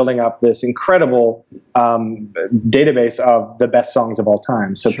realizing it, building up this incredible database of the best songs of all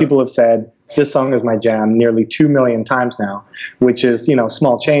time. So people have said, this song is my jam nearly 2 million times now, which is,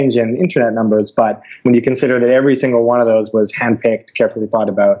 small change in internet numbers. But when you consider that every single one of those was handpicked, carefully thought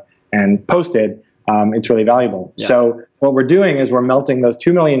about, and posted, it's really valuable. Yeah. So what we're doing is we're melting those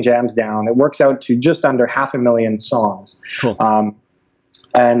 2 million jams down. It works out to just under 500,000 songs. Cool.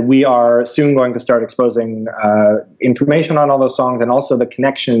 And we are soon going to start exposing information on all those songs and also the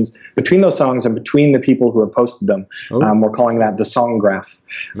connections between those songs and between the people who have posted them. We're calling that the song graph.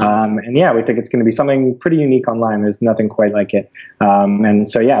 Nice. And yeah, we think it's going to be something pretty unique online. There's nothing quite like it. And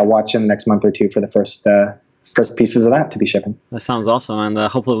so yeah, watch in the next month or two for the first pieces of that to be shipping. That sounds awesome, and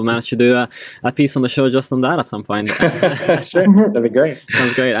hopefully we'll manage to do a piece on the show just on that at some point. Sure, that'd be great.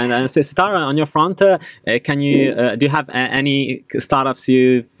 Sounds great. And Sitara, on your front, can you do you have any startups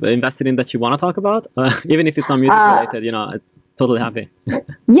you've invested in that you want to talk about, even if it's not music related? Totally happy.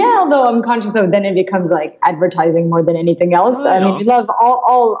 Yeah, although I'm conscious of then it becomes like advertising more than anything else. I mean, we love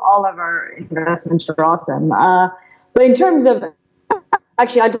all of our investments are awesome, but in terms of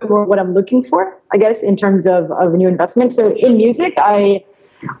actually, I don't know what I'm looking for, I guess, in terms of new investments. So in music, I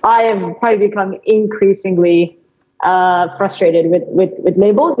have probably become increasingly frustrated with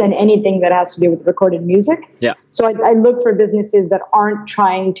labels and anything that has to do with recorded music. Yeah. So I look for businesses that aren't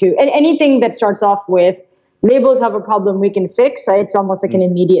trying to, and anything that starts off with labels have a problem we can fix. It's almost like an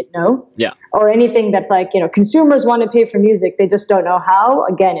immediate no. Yeah. Or anything that's like, consumers want to pay for music, they just don't know how.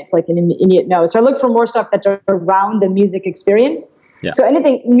 Again, it's like an immediate no. So I look for more stuff that's around the music experience. Yeah. So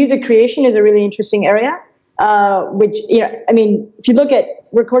anything, music creation is a really interesting area, which, if you look at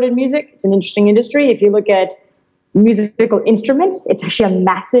recorded music, it's an interesting industry. If you look at musical instruments, it's actually a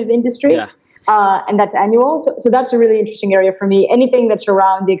massive industry. Yeah. And that's annual. So that's a really interesting area for me. Anything that's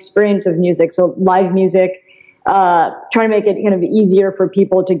around the experience of music, so live music, trying to make it kind of easier for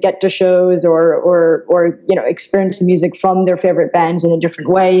people to get to shows or experience music from their favorite bands in a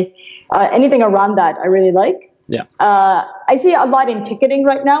different way. Anything around that I really like. Yeah. I see a lot in ticketing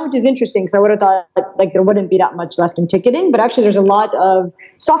right now, which is interesting because I would have thought like there wouldn't be that much left in ticketing, but actually there's a lot of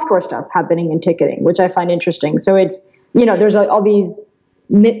software stuff happening in ticketing, which I find interesting. So it's, there's all these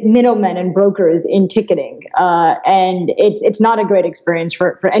middlemen and brokers in ticketing, and it's not a great experience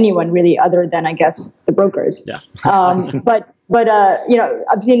for anyone really, other than I guess the brokers. Yeah. But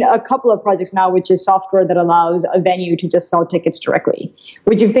I've seen a couple of projects now, which is software that allows a venue to just sell tickets directly.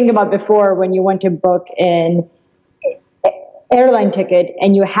 Which you think about before when you went to book an airline ticket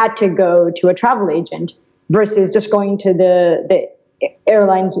and you had to go to a travel agent versus just going to the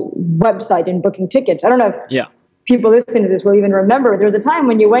airline's website and booking tickets. I don't know if people listening to this will even remember. There was a time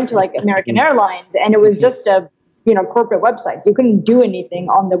when you went to like American Airlines and it was just a corporate website. You couldn't do anything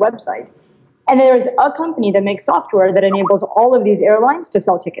on the website. And there's a company that makes software that enables all of these airlines to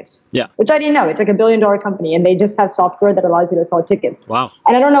sell tickets. Yeah. Which I didn't know. It's like $1 billion company, and they just have software that allows you to sell tickets. Wow.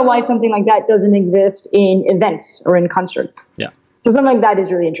 And I don't know why something like that doesn't exist in events or in concerts. Yeah. So something like that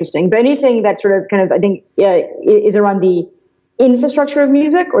is really interesting. But anything that sort of kind of, I think, is around the infrastructure of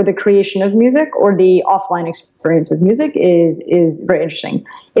music or the creation of music or the offline experience of music is very interesting.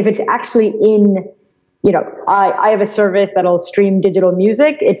 If it's actually in, I have a service that'll stream digital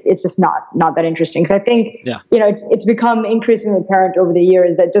music. It's just not that interesting. Because I think, it's become increasingly apparent over the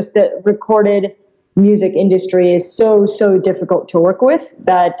years that just the recorded music industry is so difficult to work with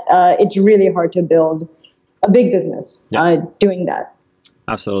that it's really hard to build a big business doing that.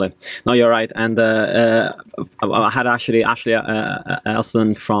 Absolutely. No, you're right. And I had actually Ashley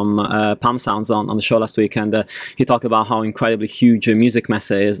Elson from Palm Sounds on the show last week, and he talked about how incredibly huge Music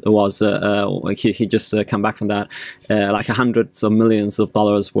Messe was. He just come back from that, like hundreds of millions of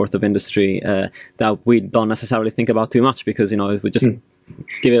dollars worth of industry that we don't necessarily think about too much because, we just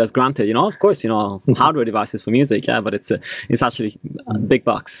give it as granted. Of course, hardware devices for music, but it's actually big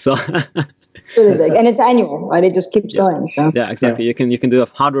bucks. So it's really big, and it's annual, right? It just keeps going. So yeah, exactly. You can do a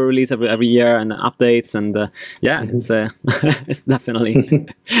hardware release every year and updates, and it's definitely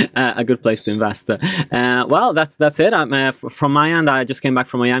a good place to invest. Well, that's it. From my end, I just came back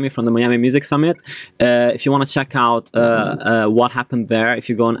from Miami, from the Miami Music Summit. If you want to check out what happened there, if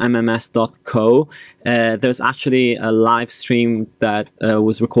you go on mms.co, there's actually a live stream that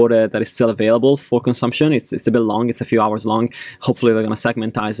was recorded that is still available for consumption. It's a bit long. It's a few hours long. Hopefully, they're going to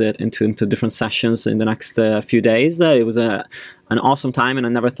segmentize it into different sessions in the next few days. It was an awesome time, and I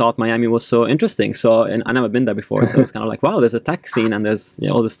never thought Miami was so interesting. So, and I never been there before, so it's kind of like, wow, there's a tech scene and there's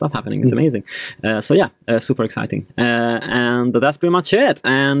all this stuff happening. It's amazing. So yeah, super exciting. And that's pretty much it.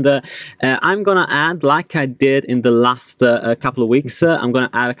 And I'm gonna add, like I did in the last couple of weeks, I'm gonna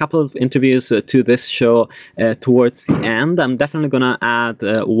add a couple of interviews to this show towards the end. I'm definitely gonna add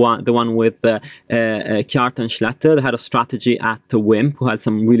the one with Kjartan Schletter, the head of strategy at WIMP, who had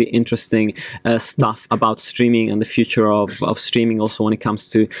some really interesting stuff about streaming and the future of streaming, also when it comes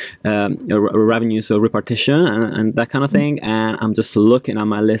to revenues or repartition and that kind of thing. And I'm just looking at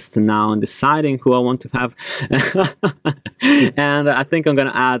my list now and deciding who I want to have. And I think I'm going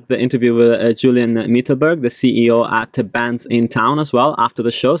to add the interview with Julian Mittelberg, the CEO at Bands in Town, as well after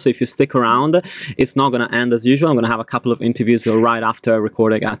the show. So if you stick around, it's not going to end as usual. I'm going to have a couple of interviews right after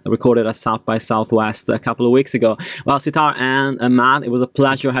recorded at South by Southwest a couple of weeks ago. Well, Sitar and Matt, it was a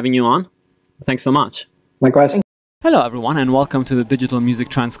pleasure having you on. Thanks so much. Likewise. Hello everyone, and welcome to the Digital Music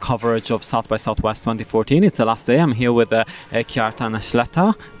Trends coverage of South by Southwest 2014. It's the last day. I'm here with Kjartan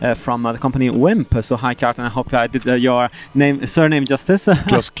Schletter from the company WIMP. So hi Kjartan, I hope I did your surname justice.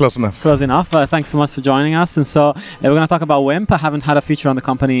 Close enough. Close enough. Thanks so much for joining us. And so we're going to talk about WIMP. I haven't had a feature on the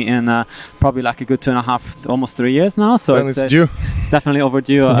company in probably like a good 2.5, almost 3 years now. So it's due. It's definitely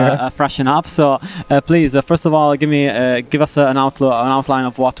overdue. Freshen up. So please, first of all, give us an outline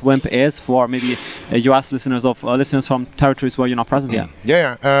of what WIMP is for maybe US listeners of listeners from territories where you're not present yet.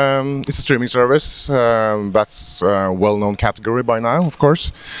 It's a streaming service that's a well-known category by now, of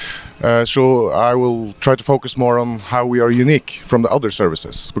course. So I will try to focus more on how we are unique from the other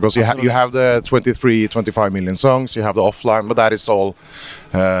services, because you have the 25 million songs, you have the offline, but that is all,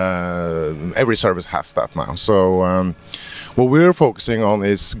 every service has that now. So what we're focusing on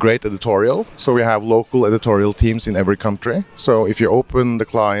is great editorial. So we have local editorial teams in every country. So if you open the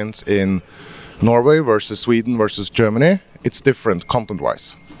client in Norway versus Sweden versus Germany, it's different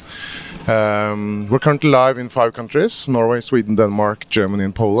content-wise. We're currently live in 5 countries: Norway, Sweden, Denmark, Germany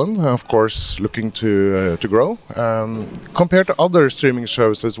and Poland. Of course, looking to grow. Compared to other streaming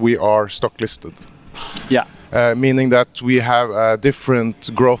services, we are stock listed. Yeah. Meaning that we have a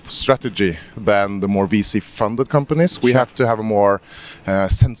different growth strategy than the more VC-funded companies. We have to have a more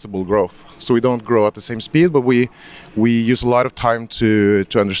sensible growth. So we don't grow at the same speed, but we use a lot of time to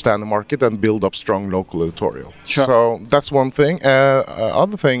understand the market and build up strong local editorial. Sure. So that's one thing.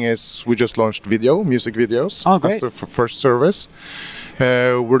 Other thing is we just launched music videos. Oh, great. That's the first service.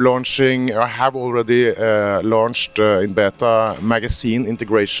 We're launching, I have already launched in beta magazine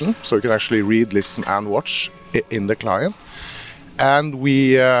integration, so you can actually read, listen and watch in the client. And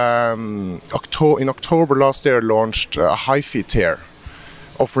we, in October last year, launched a hi-fi tier,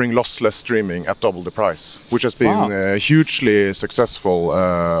 offering lossless streaming at double the price, which has been hugely successful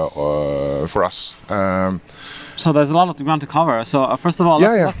for us. So there's a lot of ground to cover. So first of all,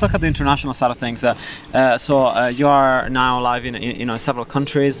 let's look at the international side of things. So you are now live in several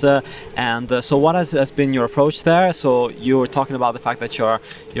countries, and so what has been your approach there? So you were talking about the fact that you're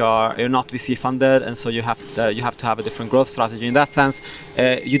not VC funded, and so you have to have a different growth strategy. In that sense,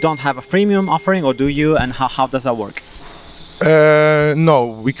 you don't have a freemium offering, or do you? And how does that work?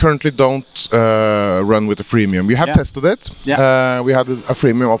 No, we currently don't run with a freemium. We have tested it. We had a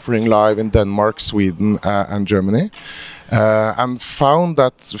freemium offering live in Denmark, Sweden and Germany, and found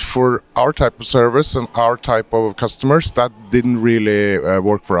that for our type of service and our type of customers, that didn't really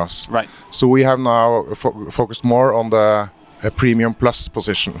work for us. Right. So we have now focused more on the premium plus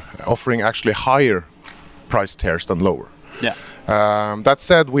position, offering actually higher price tiers than lower. Yeah. That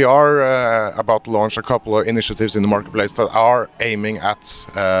said, we are about to launch a couple of initiatives in the marketplace that are aiming at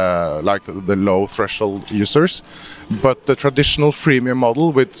like the low threshold users, but the traditional freemium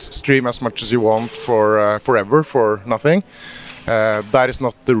model with stream as much as you want for forever for nothing, that is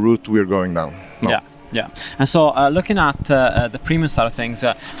not the route we're going down. No. Yeah, and so looking at the premium side of things,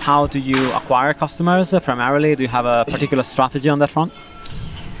 how do you acquire customers primarily? Do you have a particular strategy on that front?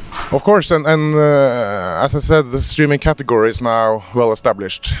 Of course, and as I said, the streaming category is now well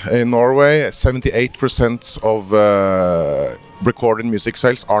established. In Norway, 78% of recorded music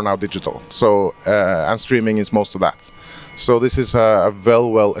sales are now digital. So, and streaming is most of that. So this is a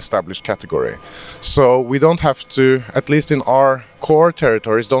well established category. So we don't have to, at least in our core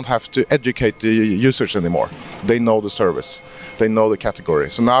territories, don't have to educate the users anymore. They know the service, they know the category.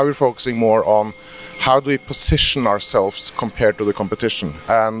 So now we're focusing more on how do we position ourselves compared to the competition.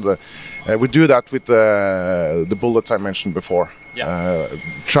 And we do that with the bullets I mentioned before. Yeah.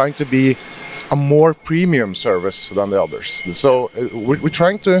 Trying to be a more premium service than the others. So we're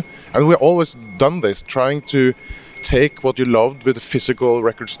trying to, and we've always done this, trying to take what you loved with a physical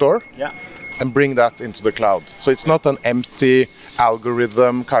record store and bring that into the cloud. So it's not an empty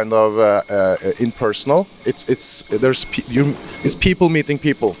algorithm kind of impersonal. It's people meeting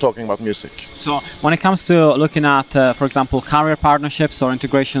people talking about music. So when it comes to looking at, for example, carrier partnerships or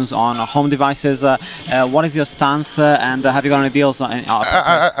integrations on home devices, what is your stance and have you got any deals?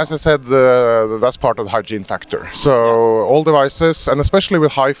 As I said, that's part of the hygiene factor. So all devices, and especially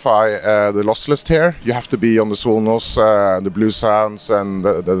with hi-fi, the lossless tier, you have to be on the Sonos, the Blue Sounds, and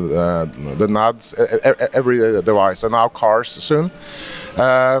the NADs, every device, and now cars soon.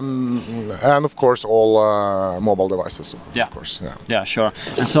 And of course all mobile devices. Of course. Yeah, sure.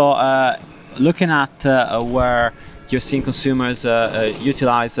 And so looking at where you're seeing consumers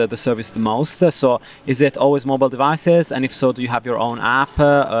utilize the service the most, so is it always mobile devices, and if so, do you have your own app?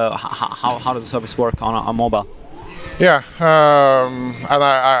 How does the service work on a mobile? Yeah, and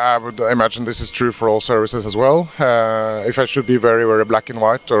I would imagine this is true for all services as well. If I should be very, very black and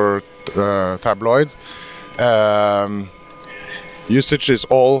white or tabloid, usage is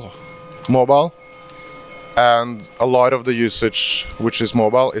all mobile, and a lot of the usage which is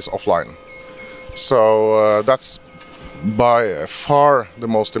mobile is offline. So that's by far the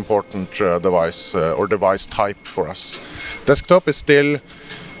most important device or device type for us. Desktop is still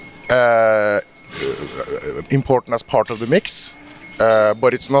important as part of the mix,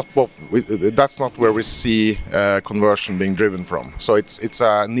 but it's not that's not where we see conversion being driven from. So it's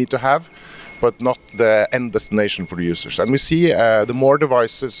a need to have, but not the end destination for the users. And we see the more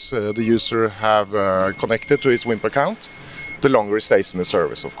devices the user have connected to his WIMP account, the longer he stays in the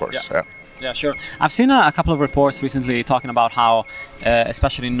service, of course. Yeah, sure. I've seen a couple of reports recently talking about how,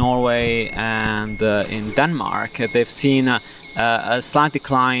 especially in Norway and in Denmark, they've seen a slight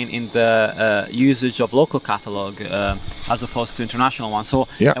decline in the usage of local catalog as opposed to international ones. So,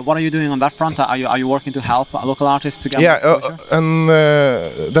 what are you doing on that front? Are you working to help local artists to get more exposure? And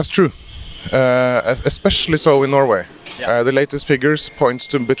that's true. Especially so in Norway. The latest figures points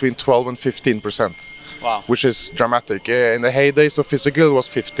to between 12 and 15%. Wow. Which is dramatic. In the heydays of physical, it was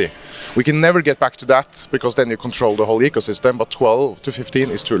 50. We can never get back to that because then you control the whole ecosystem. But 12 to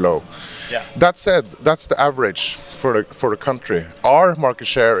 15 is too low. That said, that's the average for the country. Our market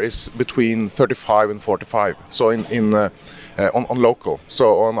share is between 35 and 45. So on local.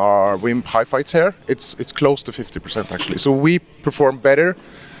 So on our WIMP hi-fi tier, it's close to 50% actually. So we perform better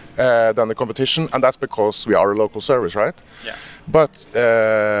than the competition, and that's because we are a local service, right? But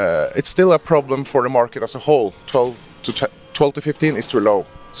it's still a problem for the market as a whole. 12 to 15 is too low.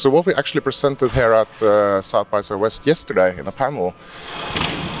 So what we actually presented here at South by Southwest yesterday in a panel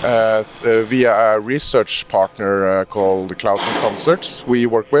via a research partner called Clouds and Concerts we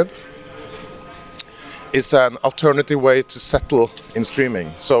work with, is an alternative way to settle in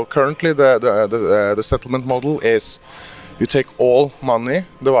streaming. So currently the settlement model is you take all money,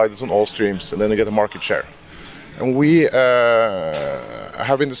 divide it on all streams, and then you get a market share. And we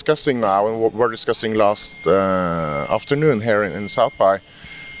have been discussing now, and we're discussing last afternoon here in South by,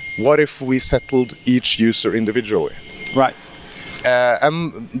 what if we settled each user individually? Right.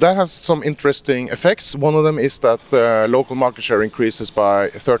 And that has some interesting effects. One of them is that local market share increases by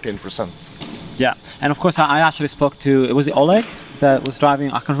 13%. Yeah, and of course I actually spoke to, was it Oleg that was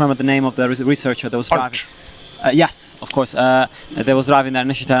driving, I can't remember the name of the researcher that was driving. Yes, of course. They was driving their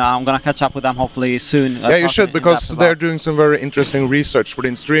initiative. I'm going to catch up with them hopefully soon. Yeah, you should, because they're doing some very interesting research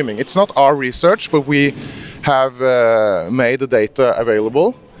within streaming. It's not our research, but we have made the data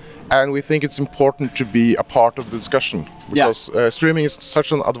available, and we think it's important to be a part of the discussion, because streaming is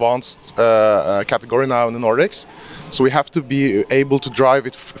such an advanced category now in the Nordics, so we have to be able to drive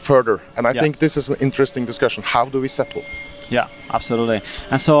it further. And I think this is an interesting discussion. How do we settle? Yeah, absolutely.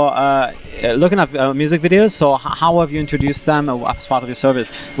 And so, looking at music videos, so how have you introduced them as part of your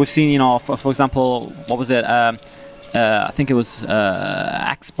service? We've seen, for example, what was it? I think it was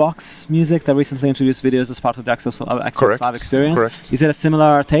Xbox Music that recently introduced videos as part of the Xbox Live experience. Correct. Is it a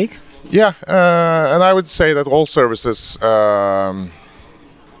similar take? Yeah, and I would say that all services,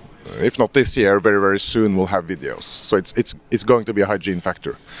 if not this year, very, very soon will have videos. So it's going to be a hygiene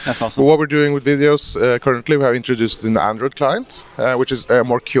factor. That's awesome. What we're doing with videos currently, we have introduced in the Android client, which is a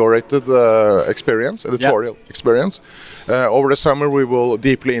more curated experience, editorial experience. Over the summer, we will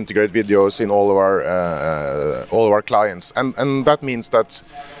deeply integrate videos in all of our clients, and that means that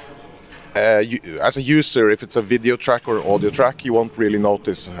as a user, if it's a video track or audio track, you won't really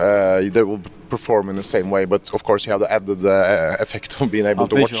notice. There will perform in the same way, but of course you have the added effect of being able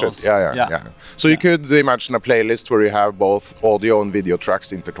to visuals. watch it. Yeah. So you could imagine a playlist where you have both audio and video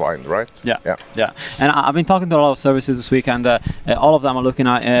tracks intertwined, right? Yeah. And I've been talking to a lot of services this week, and all of them are looking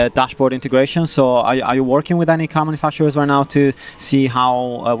at dashboard integration. So are you working with any car manufacturers right now to see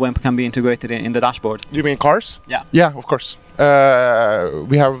how WIMP can be integrated in the dashboard? You mean cars? Yeah. Yeah, of course.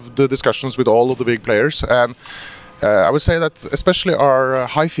 We have the discussions with all of the big players, and I would say that especially our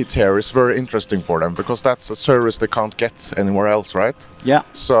hi-fi tier is very interesting for them, because that's a service they can't get anywhere else, right? Yeah.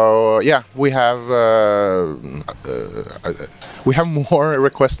 So yeah, we have more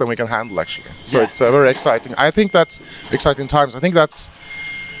requests than we can handle, actually. So it's very exciting. I think that's exciting times. I think that's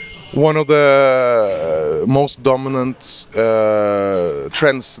one of the most dominant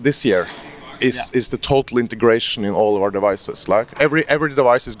trends this year. Is the total integration in all of our devices. Like every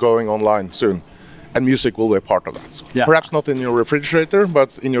device is going online soon, and music will be a part of that. Yeah. Perhaps not in your refrigerator,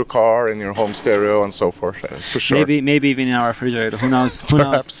 but in your car, in your home stereo, and so forth, for sure. Maybe even in our refrigerator. Who knows?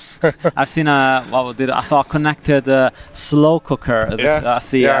 Perhaps. I've seen I saw a connected slow cooker at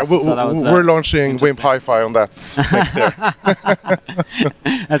CES. Yeah, we're launching WIMP Hi-Fi on that next year.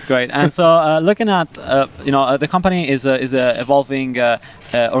 That's great. And so looking at the company is evolving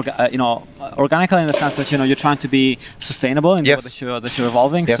organically, in the sense that you're trying to be sustainable in the way that you're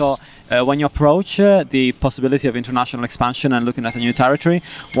evolving. Yes. So when you approach the possibility of international expansion and looking at a new territory,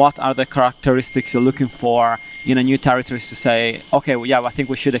 what are the characteristics you're looking for in a new territory to say, okay, I think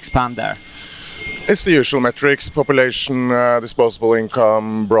we should expand there? It's the usual metrics: population, disposable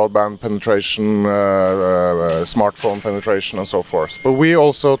income, broadband penetration, smartphone penetration, and so forth. But we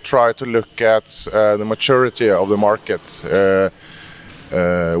also try to look at the maturity of the market.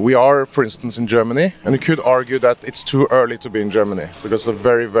 We are, for instance, in Germany, and you could argue that it's too early to be in Germany because it's a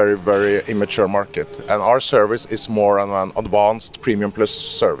very, very, very immature market, and our service is more an advanced premium plus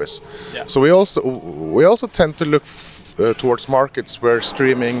service. Yeah. So we also tend to look towards markets where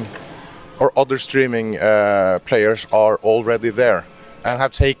streaming or other streaming players are already there and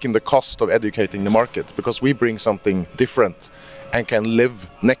have taken the cost of educating the market, because we bring something different and can live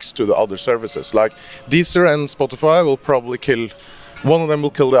next to the other services. Like Deezer and Spotify will probably kill. One of them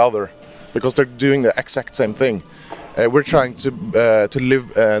will kill the other because they're doing the exact same thing. We're trying to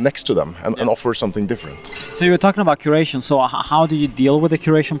live next to them and offer something different. So you were talking about curation. So how do you deal with the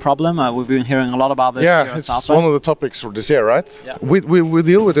curation problem? We've been hearing a lot about this. Yeah, it's one of the topics for this year, right? Yeah. We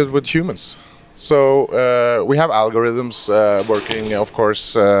deal with it with humans. So we have algorithms working, of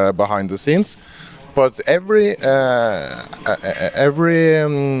course, behind the scenes. But every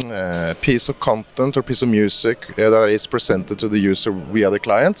piece of content or piece of music that is presented to the user via the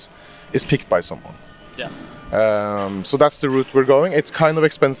clients is picked by someone. Yeah. So that's the route we're going. It's kind of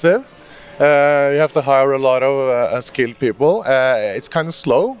expensive. You have to hire a lot of skilled people. It's kind of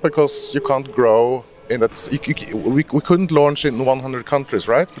slow because you can't grow in that. We couldn't launch in 100 countries,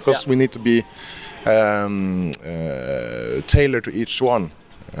 right? Because we need to be tailored to each one.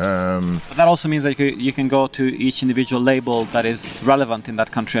 But that also means that you can go to each individual label that is relevant in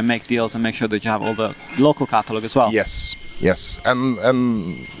that country and make deals and make sure that you have all the local catalog as well. Yes, and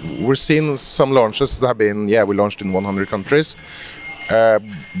we're seeing some launches that have been, we launched in 100 countries,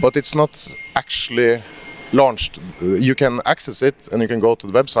 but it's not actually launched. You can access it and you can go to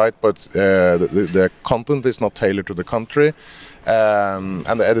the website, but the content is not tailored to the country,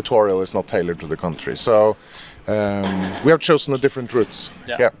 and the editorial is not tailored to the country. So we have chosen a different route.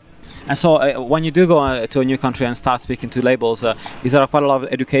 Yeah. And so when you do go to a new country and start speaking to labels, is there quite a lot of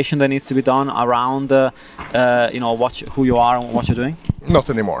education that needs to be done around who you are and what you're doing? Not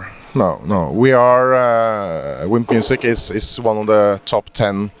anymore. No. We are WIMP Music is one of the top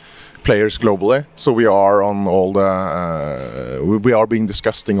 10 players globally, so we are on all the we are being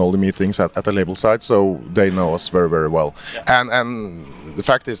discussed in all the meetings at the label side, so they know us very, very well. And the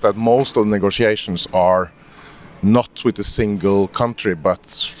fact is that most of the negotiations are not with a single country, but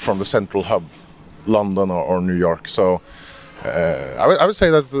from the central hub, London or New York. So I would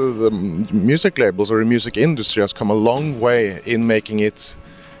say that the music labels or the music industry has come a long way in making it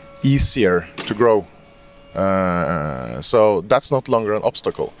easier to grow. So that's not longer an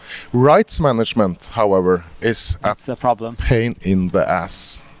obstacle. Rights management, however, is a problem. Pain in the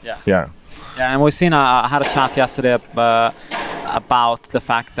ass. Yeah, and we've seen. I had a chat yesterday about the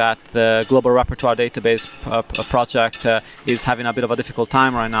fact that the global repertoire database project is having a bit of a difficult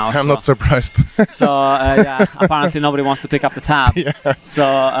time right now. I'm not surprised. So apparently nobody wants to pick up the tab. So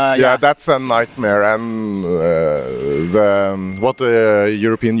that's a nightmare, and what the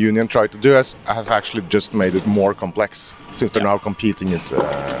European Union tried to do has actually just made it more complex, since they're now competing with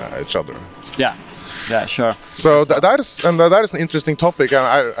each other. Yeah, sure. So that is an interesting topic,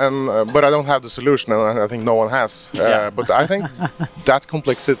 but I don't have the solution, and I think no one has. But I think that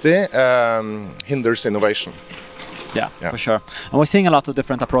complexity hinders innovation. Yeah, for sure. And we're seeing a lot of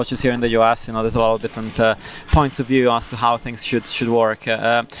different approaches here in the US. There's a lot of different points of view as to how things should work.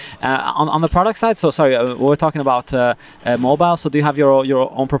 On the product side, so sorry, we're talking about mobile. So do you have your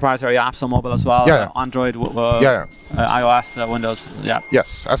own proprietary apps on mobile as well? Yeah. Android, iOS, Windows. Yeah.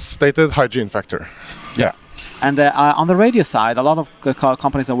 Yes, as stated, hygiene factor. Yeah. And on the radio side, a lot of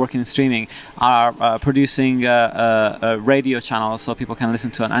companies that work in streaming are producing radio channels so people can listen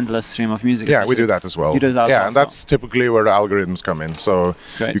to an endless stream of music. Yeah, we do that as well. You do that as well, and that's typically where the algorithms come in. So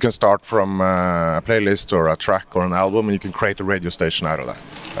you can start from a playlist or a track or an album, and you can create a radio station out of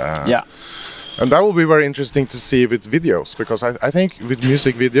that. And that will be very interesting to see with videos, because I think with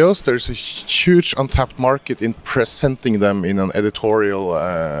music videos there's a huge untapped market in presenting them in an editorial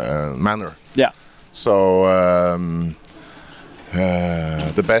manner. Yeah. So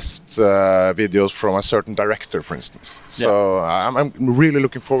the best videos from a certain director, for instance. So I'm really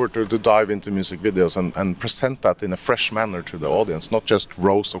looking forward to dive into music videos and present that in a fresh manner to the audience, not just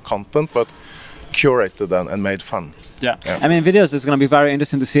rows of content, but curated and made fun. Yeah. I mean, videos is going to be very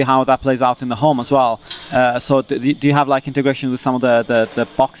interesting to see how that plays out in the home as well. So do you have like integration with some of the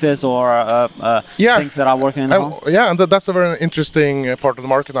boxes or things that are working in the home? Yeah, and that's a very interesting part of the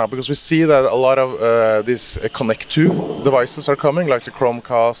market now, because we see that a lot of these Connect2 devices are coming, like the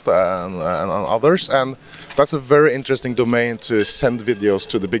Chromecast and others, and that's a very interesting domain to send videos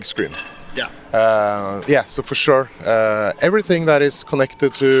to the big screen. Yeah. So for sure, everything that is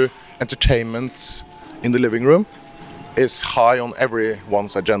connected to entertainment in the living room is high on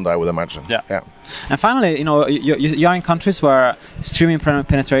everyone's agenda, I would imagine. Yeah. And finally, you're in countries where streaming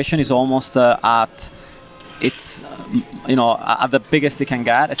penetration is almost at its, at the biggest it can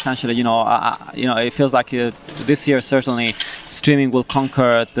get. Essentially, it feels like this year certainly streaming will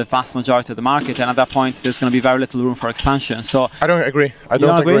conquer the vast majority of the market, and at that point there's going to be very little room for expansion. So I don't agree. I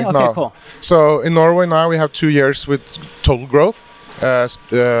don't agree. Okay, no. Cool. So in Norway now we have 2 years with total growth.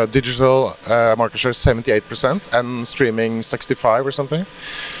 Digital market share 78% and streaming 65 or something.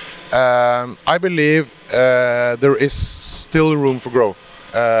 I believe there is still room for growth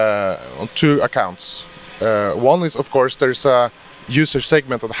on 2 accounts. One is, of course, there's a user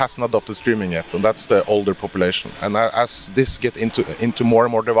segment that hasn't adopted streaming yet, and that's the older population. And as this get into more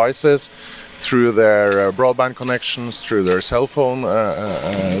and more devices through their broadband connections, through their cell phone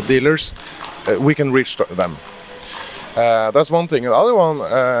dealers, we can reach them. That's one thing. The other one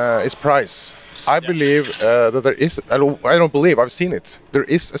is price. I believe that there is, I don't believe, I've seen it. There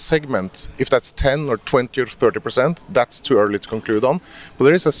is a segment, if that's 10 or 20 or 30%, that's too early to conclude on. But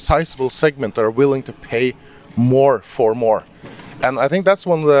there is a sizable segment that are willing to pay more for more. And I think that's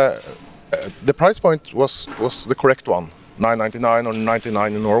one of the price point was the correct one, $9.99 or $99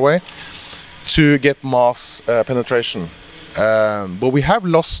 in Norway, to get mass penetration. But we have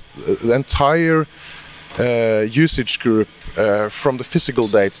lost the entire usage group from the physical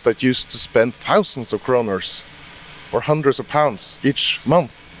dates that used to spend thousands of kroners or hundreds of pounds each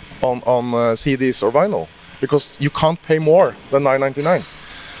month on CDs or vinyl, because you can't pay more than $9.99.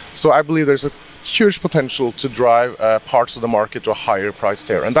 So I believe there's a huge potential to drive parts of the market to a higher price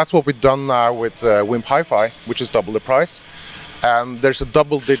tier, and that's what we've done now with WIMP Hi-Fi, which is double the price. And there's a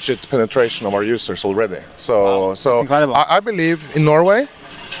double-digit penetration of our users already. So, wow, that's incredible. I believe in Norway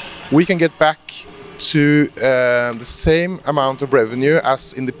we can get back to the same amount of revenue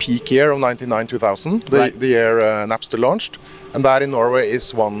as in the peak year of 1999-2000, the year Napster launched, and that in Norway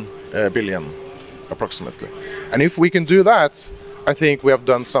is 1 billion approximately. And if we can do that, I think we have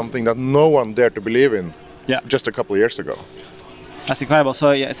done something that no one dared to believe in just a couple of years ago. That's incredible.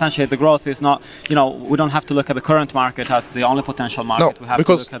 So essentially the growth is not, we don't have to look at the current market as the only potential market. We have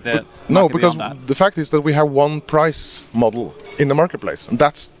to look at the market because beyond that. The fact is that we have one price model in the marketplace, and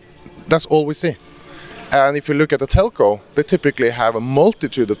that's all we see. And if you look at the telco, they typically have a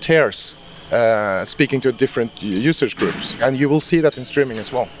multitude of tiers speaking to different usage groups, and you will see that in streaming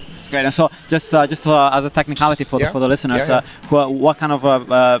as well. That's great. And so just as a technicality for the listeners, what kind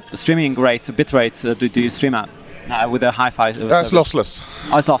of streaming rates, bit rates do you stream at? With a hi-fi It's lossless.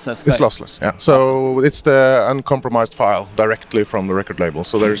 Oh, it's lossless. It's lossless, yeah. So awesome. It's the uncompromised file directly from the record label.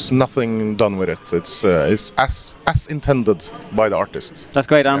 So there's nothing done with it. It's as intended by the artist. That's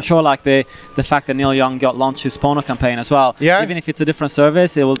great. And I'm sure like the fact that Neil Young launched his Pono campaign as well. Yeah. Even if it's a different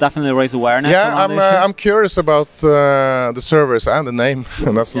service, it will definitely raise awareness. Yeah, I'm curious about the service and the name,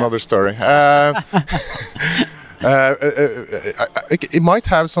 and that's another story. It might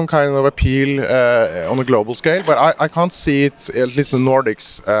have some kind of appeal on a global scale, but I can't see it, at least in the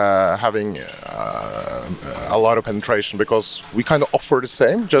Nordics, having a lot of penetration, because we kind of offer the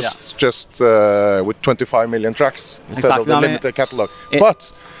same, just with 25 million tracks instead of the limited catalog.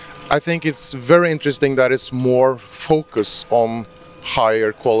 But I think it's very interesting that it's more focus on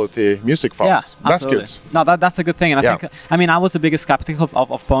higher quality music files. Yeah, that's good. No, that's a good thing. And I think, I mean, I was the biggest skeptic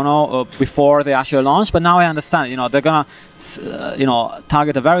of Pono before they actually launched, but now I understand. You know, they're gonna,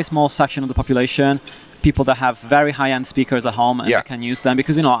 target a very small section of the population, people that have very high-end speakers at home, and they can use them.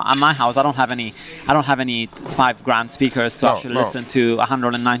 Because at my house, I don't have any $5,000 speakers to actually listen to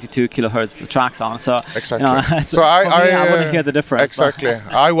 192 kilohertz tracks on. So exactly. So I wouldn't hear the difference. Exactly.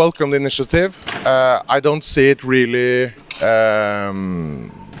 I welcome the initiative. I don't see it really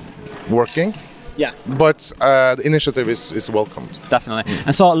working. Yeah, but the initiative is welcomed. Definitely.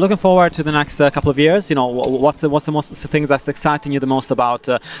 And so, looking forward to the next couple of years, what's the thing that's exciting you the most about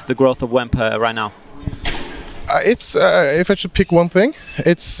the growth of WIMP right now? It's if I should pick one thing,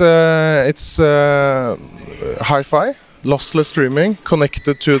 it's hi-fi, lossless streaming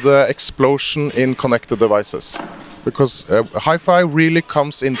connected to the explosion in connected devices, because hi-fi really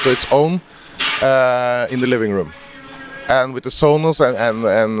comes into its own in the living room. And with the Sonos and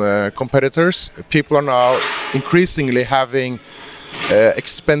competitors, people are now increasingly having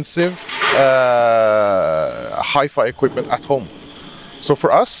expensive hi-fi equipment at home. So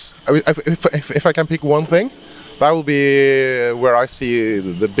for us, if I can pick one thing, that will be where I see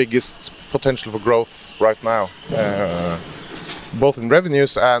the biggest potential for growth right now, both in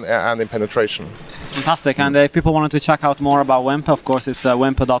revenues and in penetration. Fantastic. And if people wanted to check out more about WIMP, of course, it's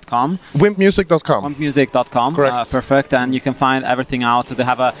wimp.com. Wimpmusic.com. Wimpmusic.com. Correct. Perfect. And you can find everything out. They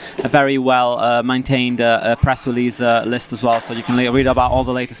have a very well maintained press release list as well, so you can read about all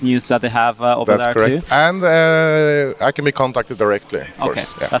the latest news that they have over there correct. too. And I can be contacted directly. Okay,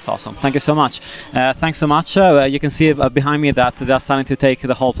 that's awesome. Thank you so much. Thanks so much. You can see behind me that they're starting to take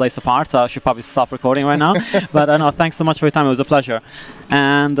the whole place apart, so I should probably stop recording right now. But no, thanks so much for your time. It was a pleasure.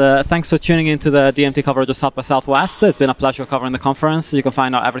 And thanks for tuning into the DMT coverage of South by Southwest. It's been a pleasure covering the conference. You can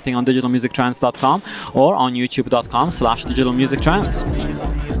find out everything on digitalmusictrends.com or on youtube.com/digitalmusictrends.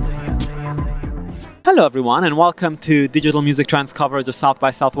 Hello everyone, and welcome to Digital Music Trends coverage of South by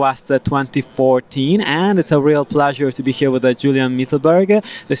Southwest 2014. And it's a real pleasure to be here with Julian Mittelberg,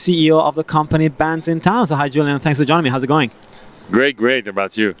 the CEO of the company Bands in Town. So hi Julian, thanks for joining me. How's it going? Great. How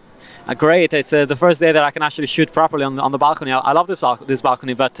about you? Great. It's the first day that I can actually shoot properly on the balcony. I love this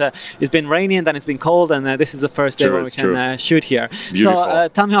balcony, but it's been rainy and then it's been cold, and this is the first day where we can shoot here. Beautiful. So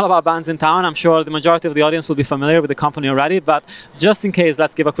tell me all about Bands in Town. I'm sure the majority of the audience will be familiar with the company already, but just in case,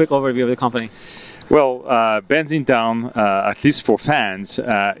 let's give a quick overview of the company. Well, Bands in Town, at least for fans,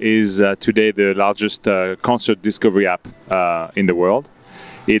 is today the largest concert discovery app in the world.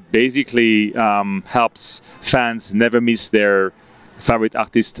 It basically helps fans never miss their favorite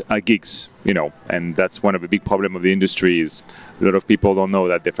artist gigs, and that's one of the big problems of the industry. Is a lot of people don't know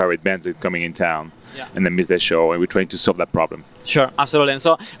that their favorite bands are coming in town, and they miss their show, and we're trying to solve that problem. Sure, absolutely. And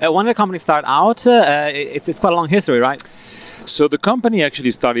so when the company started out, it's quite a long history, right? So the company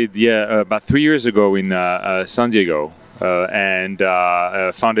actually started about 3 years ago in San Diego, and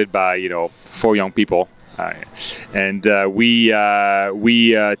founded by 4 young people. And we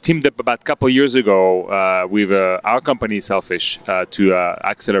teamed up about a couple of years ago with our company, Selfish, to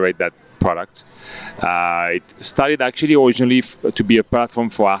accelerate that product. It started actually originally to be a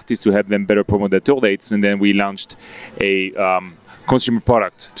platform for artists to help them better promote their tour dates, and then we launched a consumer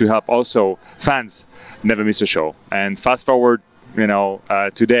product to help also fans never miss a show. And fast forward,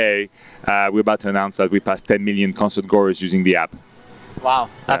 today we're about to announce that we passed 10 million concert goers using the app. Wow,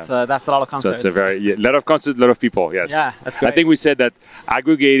 that's a lot of concerts. So it's a lot of concerts, a lot of people. Yes. Yeah, that's great. I think we said that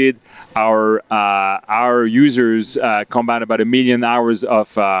aggregated our users combine about 1 million hours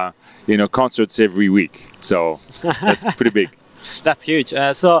of concerts every week. So that's pretty big. That's huge.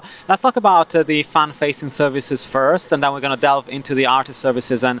 So let's talk about the fan-facing services first, and then we're going to delve into the artist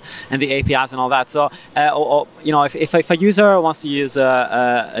services and the APIs and all that. So, if a user wants to use the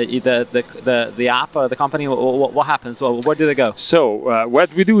app or the company, what happens? Where do they go? So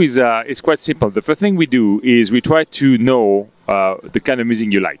what we do is quite simple. The first thing we do is we try to know the kind of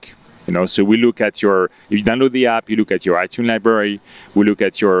music you like. So we look at if you download the app, you look at your iTunes library, we look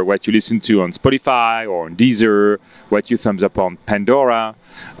at what you listen to on Spotify or on Deezer, what you thumbs up on Pandora,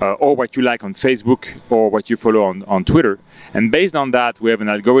 or what you like on Facebook, or what you follow on Twitter. And based on that, we have an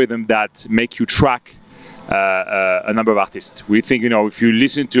algorithm that makes you track a number of artists. We think, if you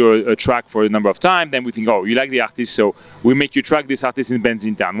listen to a track for a number of time, then we think, oh, you like the artist, so we make you track this artist in bands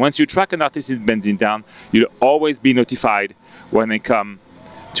in town. Once you track an artist in bands in town, you'll always be notified when they come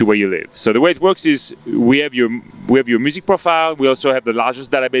to where you live. So the way it works is we have your music profile. We also have the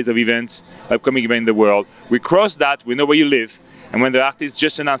largest database of events, upcoming events in the world. We cross that, we know where you live, and when the artist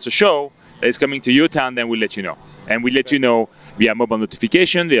just announced a show that is coming to your town, then we'll let you know. And we let you know via mobile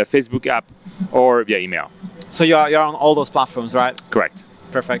notification, via Facebook app, or via email. So you're on all those platforms, right? Correct.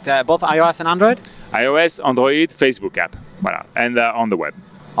 Perfect. Both iOS and Android? iOS, Android, Facebook app, voilà. And on the web.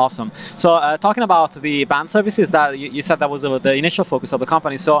 Awesome. So talking about the band services, that you said that was the initial focus of the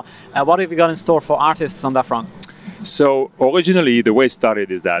company. So what have you got in store for artists on that front? So originally, the way it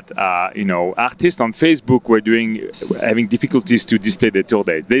started is that artists on Facebook were having difficulties to display their tour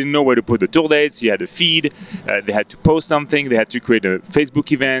dates. They didn't know where to put the tour dates. You had a feed. They had to post something. They had to create a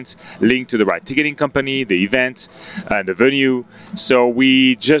Facebook event, link to the right ticketing company, the event, the venue. So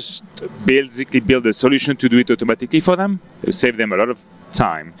we just basically built a solution to do it automatically for them. It saved them a lot of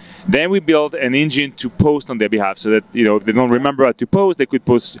time. Then we built an engine to post on their behalf, so that if they don't remember how to post, they could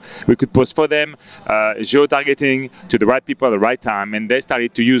post. We could post for them, geo-targeting to the right people at the right time, and they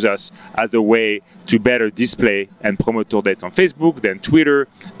started to use us as a way to better display and promote tour dates on Facebook, then Twitter.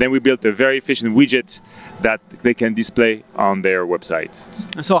 Then we built a very efficient widget that they can display on their website.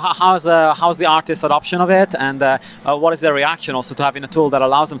 And so how's the artist adoption of it, and what is their reaction also to having a tool that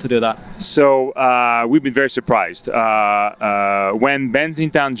allows them to do that? So we've been very surprised. When bands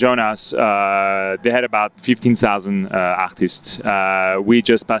in town joined us, they had about 15,000 artists. We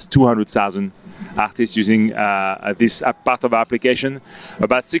just passed 200,000 artists using this part of our application.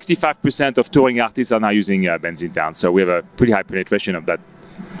 About 65% of touring artists are now using bands in town. So we have a pretty high penetration of that,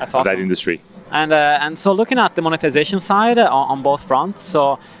 of that industry. And so looking at the monetization side on both fronts,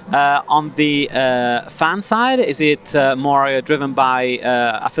 so on the fan side, is it more driven by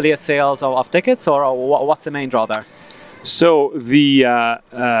affiliate sales of tickets, or what's the main draw there? So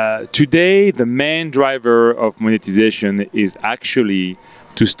today the main driver of monetization is actually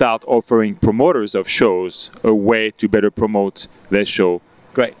to start offering promoters of shows a way to better promote their show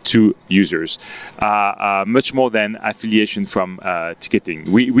to users, much more than affiliation from ticketing.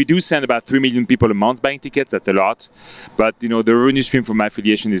 We do send about 3 million people a month buying tickets. That's a lot, but the revenue stream from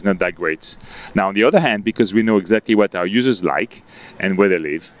affiliation is not that great. Now, on the other hand, because we know exactly what our users like and where they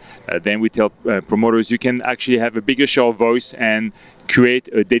live, then we tell promoters you can actually have a bigger share of voice and create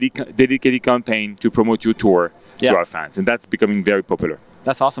a dedicated campaign to promote your tour to our fans, and that's becoming very popular.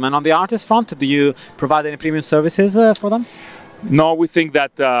 That's awesome. And on the artist front, do you provide any premium services for them? No, we think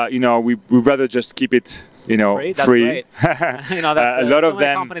that we'd rather just keep it free. That's free. Great. That's a lot so of many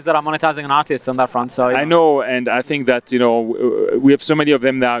them companies that are monetizing an artist on that front. So I know, and I think that we have so many of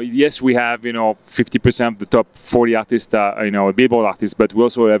them now. Yes, we have 50% of the top 40 artists, Billboard artists, but we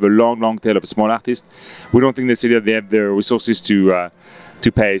also have a long tail of small artists. We don't think necessarily that they have the resources to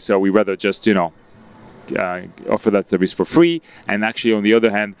pay. So we rather just offer that service for free, and actually on the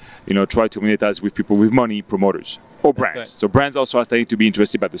other hand, try to monetize with people with money, promoters or brands. So brands also are starting to be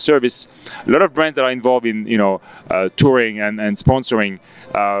interested by the service. A lot of brands that are involved in touring and sponsoring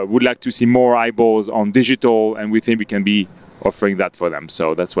would like to see more eyeballs on digital, and we think we can be offering that for them.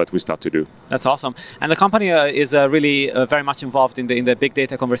 So that's what we start to do. That's awesome. And the company is really very much involved in the big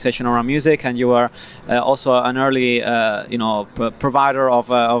data conversation around music, and you are also an early provider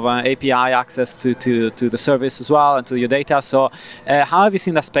of API access to the service as well, and to your data. So how have you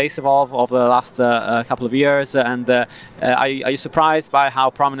seen that space evolve over the last couple of years, and are you surprised by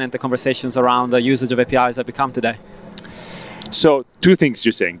how prominent the conversations around the usage of APIs have become today? So two things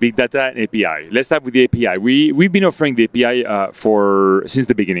you're saying, big data and API. Let's start with the API. We've been offering the API since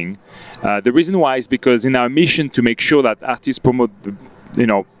the beginning. The reason why is because in our mission to make sure that artists promote,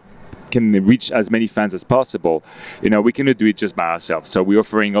 can reach as many fans as possible, we cannot do it just by ourselves. So we're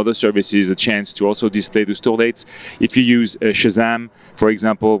offering other services a chance to also display the store dates. If you use Shazam, for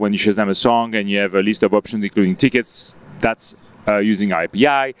example, when you Shazam a song and you have a list of options including tickets, that's using our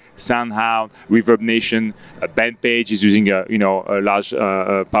API. SoundHound, Reverb Nation, Bandpage is using a large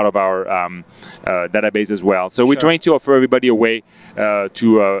part of our database as well. So we're trying to offer everybody a way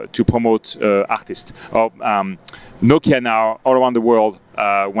to promote artists. Nokia now all around the world,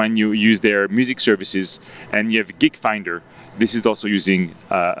 when you use their music services and you have Gig Finder, this is also using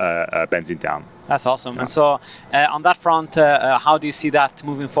bands in town. That's awesome. And so on that front, how do you see that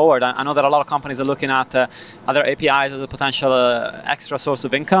moving forward? I know that a lot of companies are looking at other APIs as a potential extra source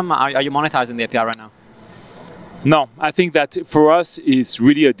of income. Are you monetizing the API right now? No, I think that for us it's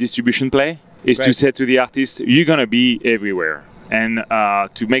really a distribution play. Is to say to the artist, you're going to be everywhere. And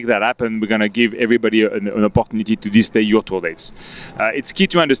to make that happen, we're going to give everybody an opportunity to display your tour dates. It's key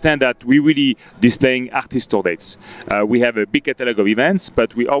to understand that we're really displaying artist tour dates. We have a big catalog of events,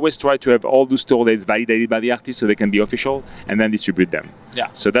 but we always try to have all those tour dates validated by the artist so they can be official and then distribute them. Yeah.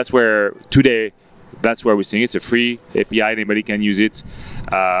 So that's where today, that's where we're seeing it's a free API, anybody can use it.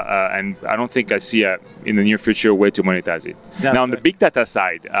 And I don't think I see in the near future a way to monetize it. That's now on the big data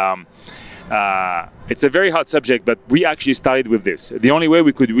side, it's a very hot subject, but we actually started with this. The only way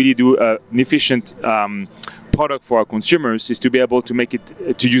we could really do an efficient product for our consumers is to be able to make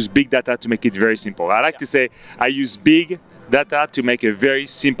it, to use big data to make it very simple. I like to say I use big data to make a very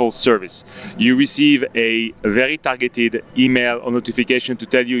simple service. You receive a very targeted email or notification to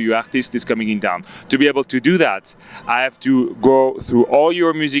tell you your artist is coming in town. To be able to do that, I have to go through all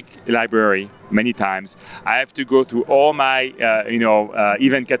your music library many times. I have to go through all my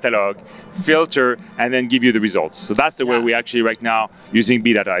event catalog, filter, and then give you the results. So that's the way we actually right now using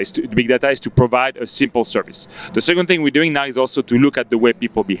big data. Big data is to provide a simple service. The second thing we're doing now is also to look at the way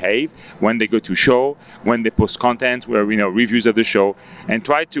people behave when they go to show, when they post content, where reviews of the show, and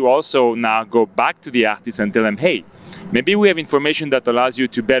try to also now go back to the artists and tell them, hey, maybe we have information that allows you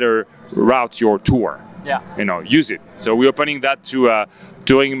to better route your tour. Yeah. Use it. So we're opening that to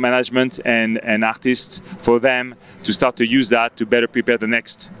touring management and artists for them to start to use that to better prepare the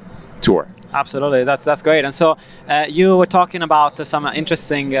next tour. Absolutely, that's great. And so you were talking about some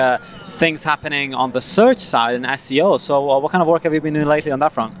interesting things happening on the search side and SEO. So what kind of work have you been doing lately on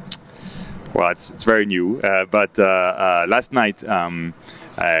that front? Well, it's very new, but last night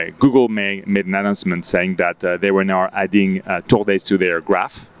Google made an announcement saying that they were now adding tour dates to their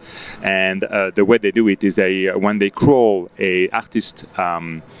graph. And the way they do it is when they crawl a artist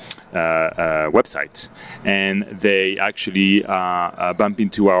website and they actually bump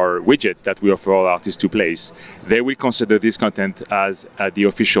into our widget that we offer all artists to place, they will consider this content as the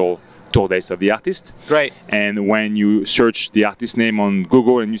official tour dates of the artist. Great. And when you search the artist name on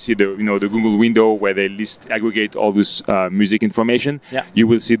Google and you see the the Google window where they aggregate all this music information, you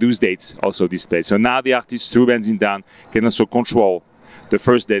will see those dates also displayed. So now the artists through Bands in Town can also control the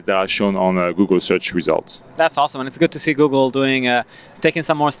first dates that are shown on Google search results. That's awesome, and it's good to see Google doing taking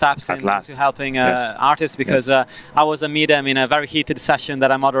some more steps into helping artists, because I was amid them in a very heated session that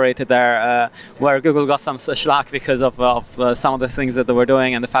I moderated there, where Google got some slack because of some of the things that they were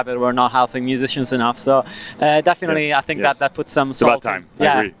doing and the fact that we're not helping musicians enough. So definitely, I think that puts some salt. It's about time.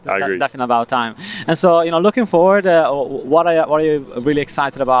 I agree. Definitely about time. And so looking forward, what are you really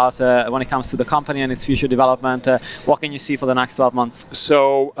excited about when it comes to the company and its future development? What can you see for the next 12 months?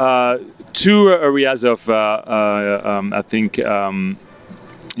 So two areas of I think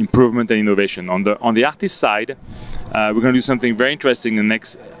improvement and innovation. On the artist side, we're going to do something very interesting in the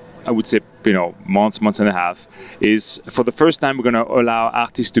next, I would say, month and a half. Is for the first time we're going to allow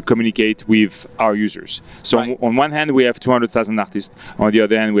artists to communicate with our users. So on one hand we have 200,000 artists, on the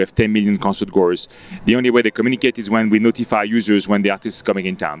other hand we have 10 million concert goers. The only way they communicate is when we notify users when the artist is coming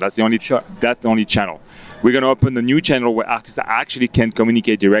in town. That's the only channel. We're going to open a new channel where artists actually can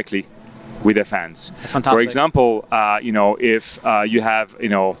communicate directly with their fans. That's fantastic. For example, if you have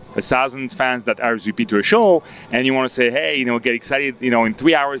 1,000 fans that RSVP to a show, and you want to say, hey, get excited, in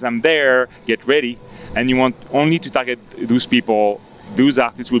 3 hours I'm there, get ready, and you want only to target those people, those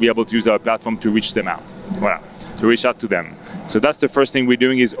artists will be able to use our platform to reach them out, to reach out to them. So that's the first thing we're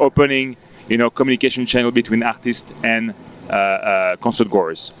doing, is opening, communication channel between artists and concert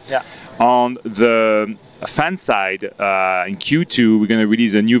goers. Yeah. On the fan side, in Q2, we're going to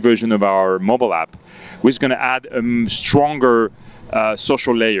release a new version of our mobile app, which is going to add a stronger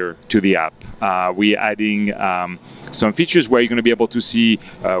social layer to the app. We're adding some features where you're going to be able to see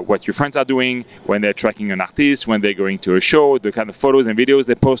what your friends are doing when they're tracking an artist, when they're going to a show, the kind of photos and videos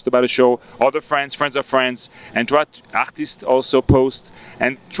they post about a show, other friends, friends of friends, and artists also post,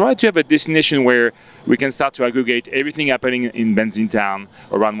 and try to have a destination where we can start to aggregate everything happening in Bands in Town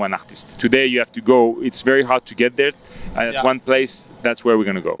around one artist. Today you have to go, it's very hard to get there. At one place, that's where we're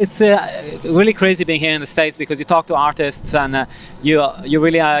going to go. It's really crazy being here in the States, because you talk to artists and you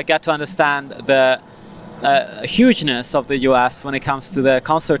really get to understand the hugeness of the US when it comes to the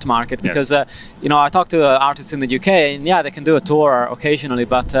concert market, because I talk to artists in the UK, and they can do a tour occasionally,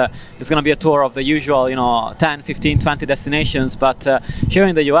 but it's going to be a tour of the usual 10, 15, 20 destinations. But here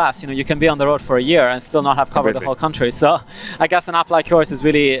in the US, you can be on the road for a year and still not have covered the whole country. So I guess an app like yours is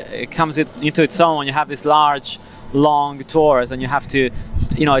really, it comes into its own when you have this long tours, and you have to,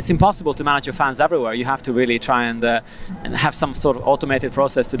 it's impossible to manage your fans everywhere. You have to really try and have some sort of automated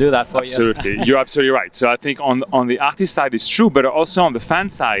process to do that for you. Absolutely, you're absolutely right. So I think on the artist side it's true, but also on the fan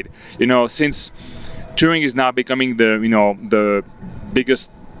side, since touring is now becoming the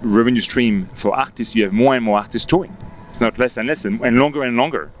biggest revenue stream for artists. You have more and more artists touring. It's not less and less and longer and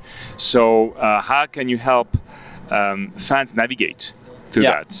longer. So how can you help fans navigate through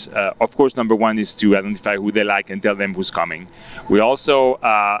that? Of course, number one is to identify who they like and tell them who's coming. We also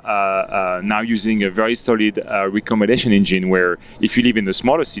now using a very solid recommendation engine where if you live in a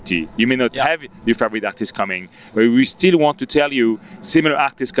smaller city, you may not have your favorite artist coming, but we still want to tell you similar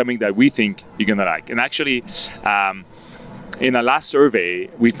artists coming that we think you're gonna like. And actually, in our last survey,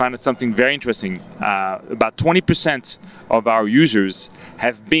 we found something very interesting. About 20% of our users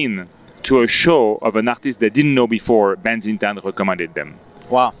have been to a show of an artist they didn't know before Bands in Town recommended them.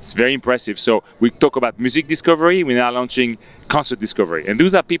 Wow. It's very impressive. So we talk about music discovery, we're now launching concert discovery. And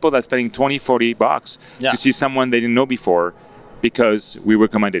those are people that are spending 20, 40 bucks to see someone they didn't know before because we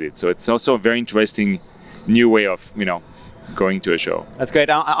recommended it. So it's also a very interesting new way of, going to a show. That's great.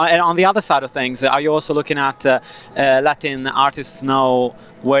 And on the other side of things, are you also looking at letting artists know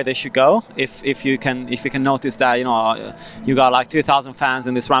where they should go? If you can notice that you got like 2,000 fans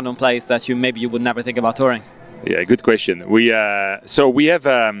in this random place that maybe you would never think about touring. Yeah, good question. We have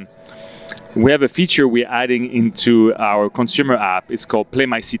a feature we're adding into our consumer app. It's called Play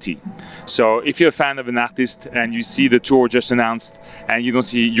My City. So if you're a fan of an artist and you see the tour just announced and you don't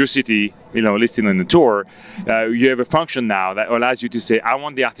see your city, listed on the tour, you have a function now that allows you to say, I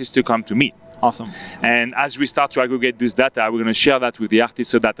want the artist to come to me. Awesome. And as we start to aggregate this data, we're going to share that with the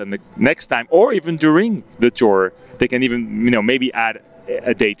artist so that the next time, or even during the tour, they can even, maybe add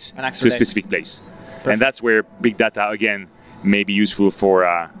a date to a specific place. Perfect. And that's where big data, again, may be useful for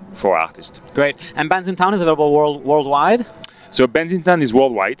artists. Great. And Bands in Town is available worldwide? So Bands in Town is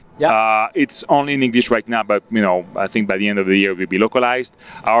worldwide. Yeah. It's only in English right now, but I think by the end of the year it will be localized.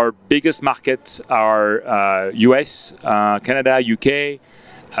 Our biggest markets are US, Canada, UK,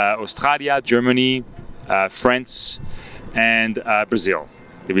 Australia, Germany, France, and Brazil,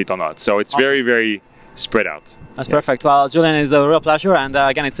 believe it or not. So it's very, very spread out. That's perfect. Well, Julian, it's a real pleasure. And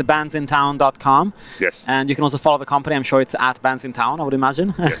again, it's bandsintown.com. Yes. And you can also follow the company. I'm sure it's at Bands in Town, I would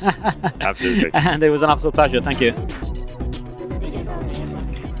imagine. Yes, absolutely. And it was an absolute pleasure. Thank you.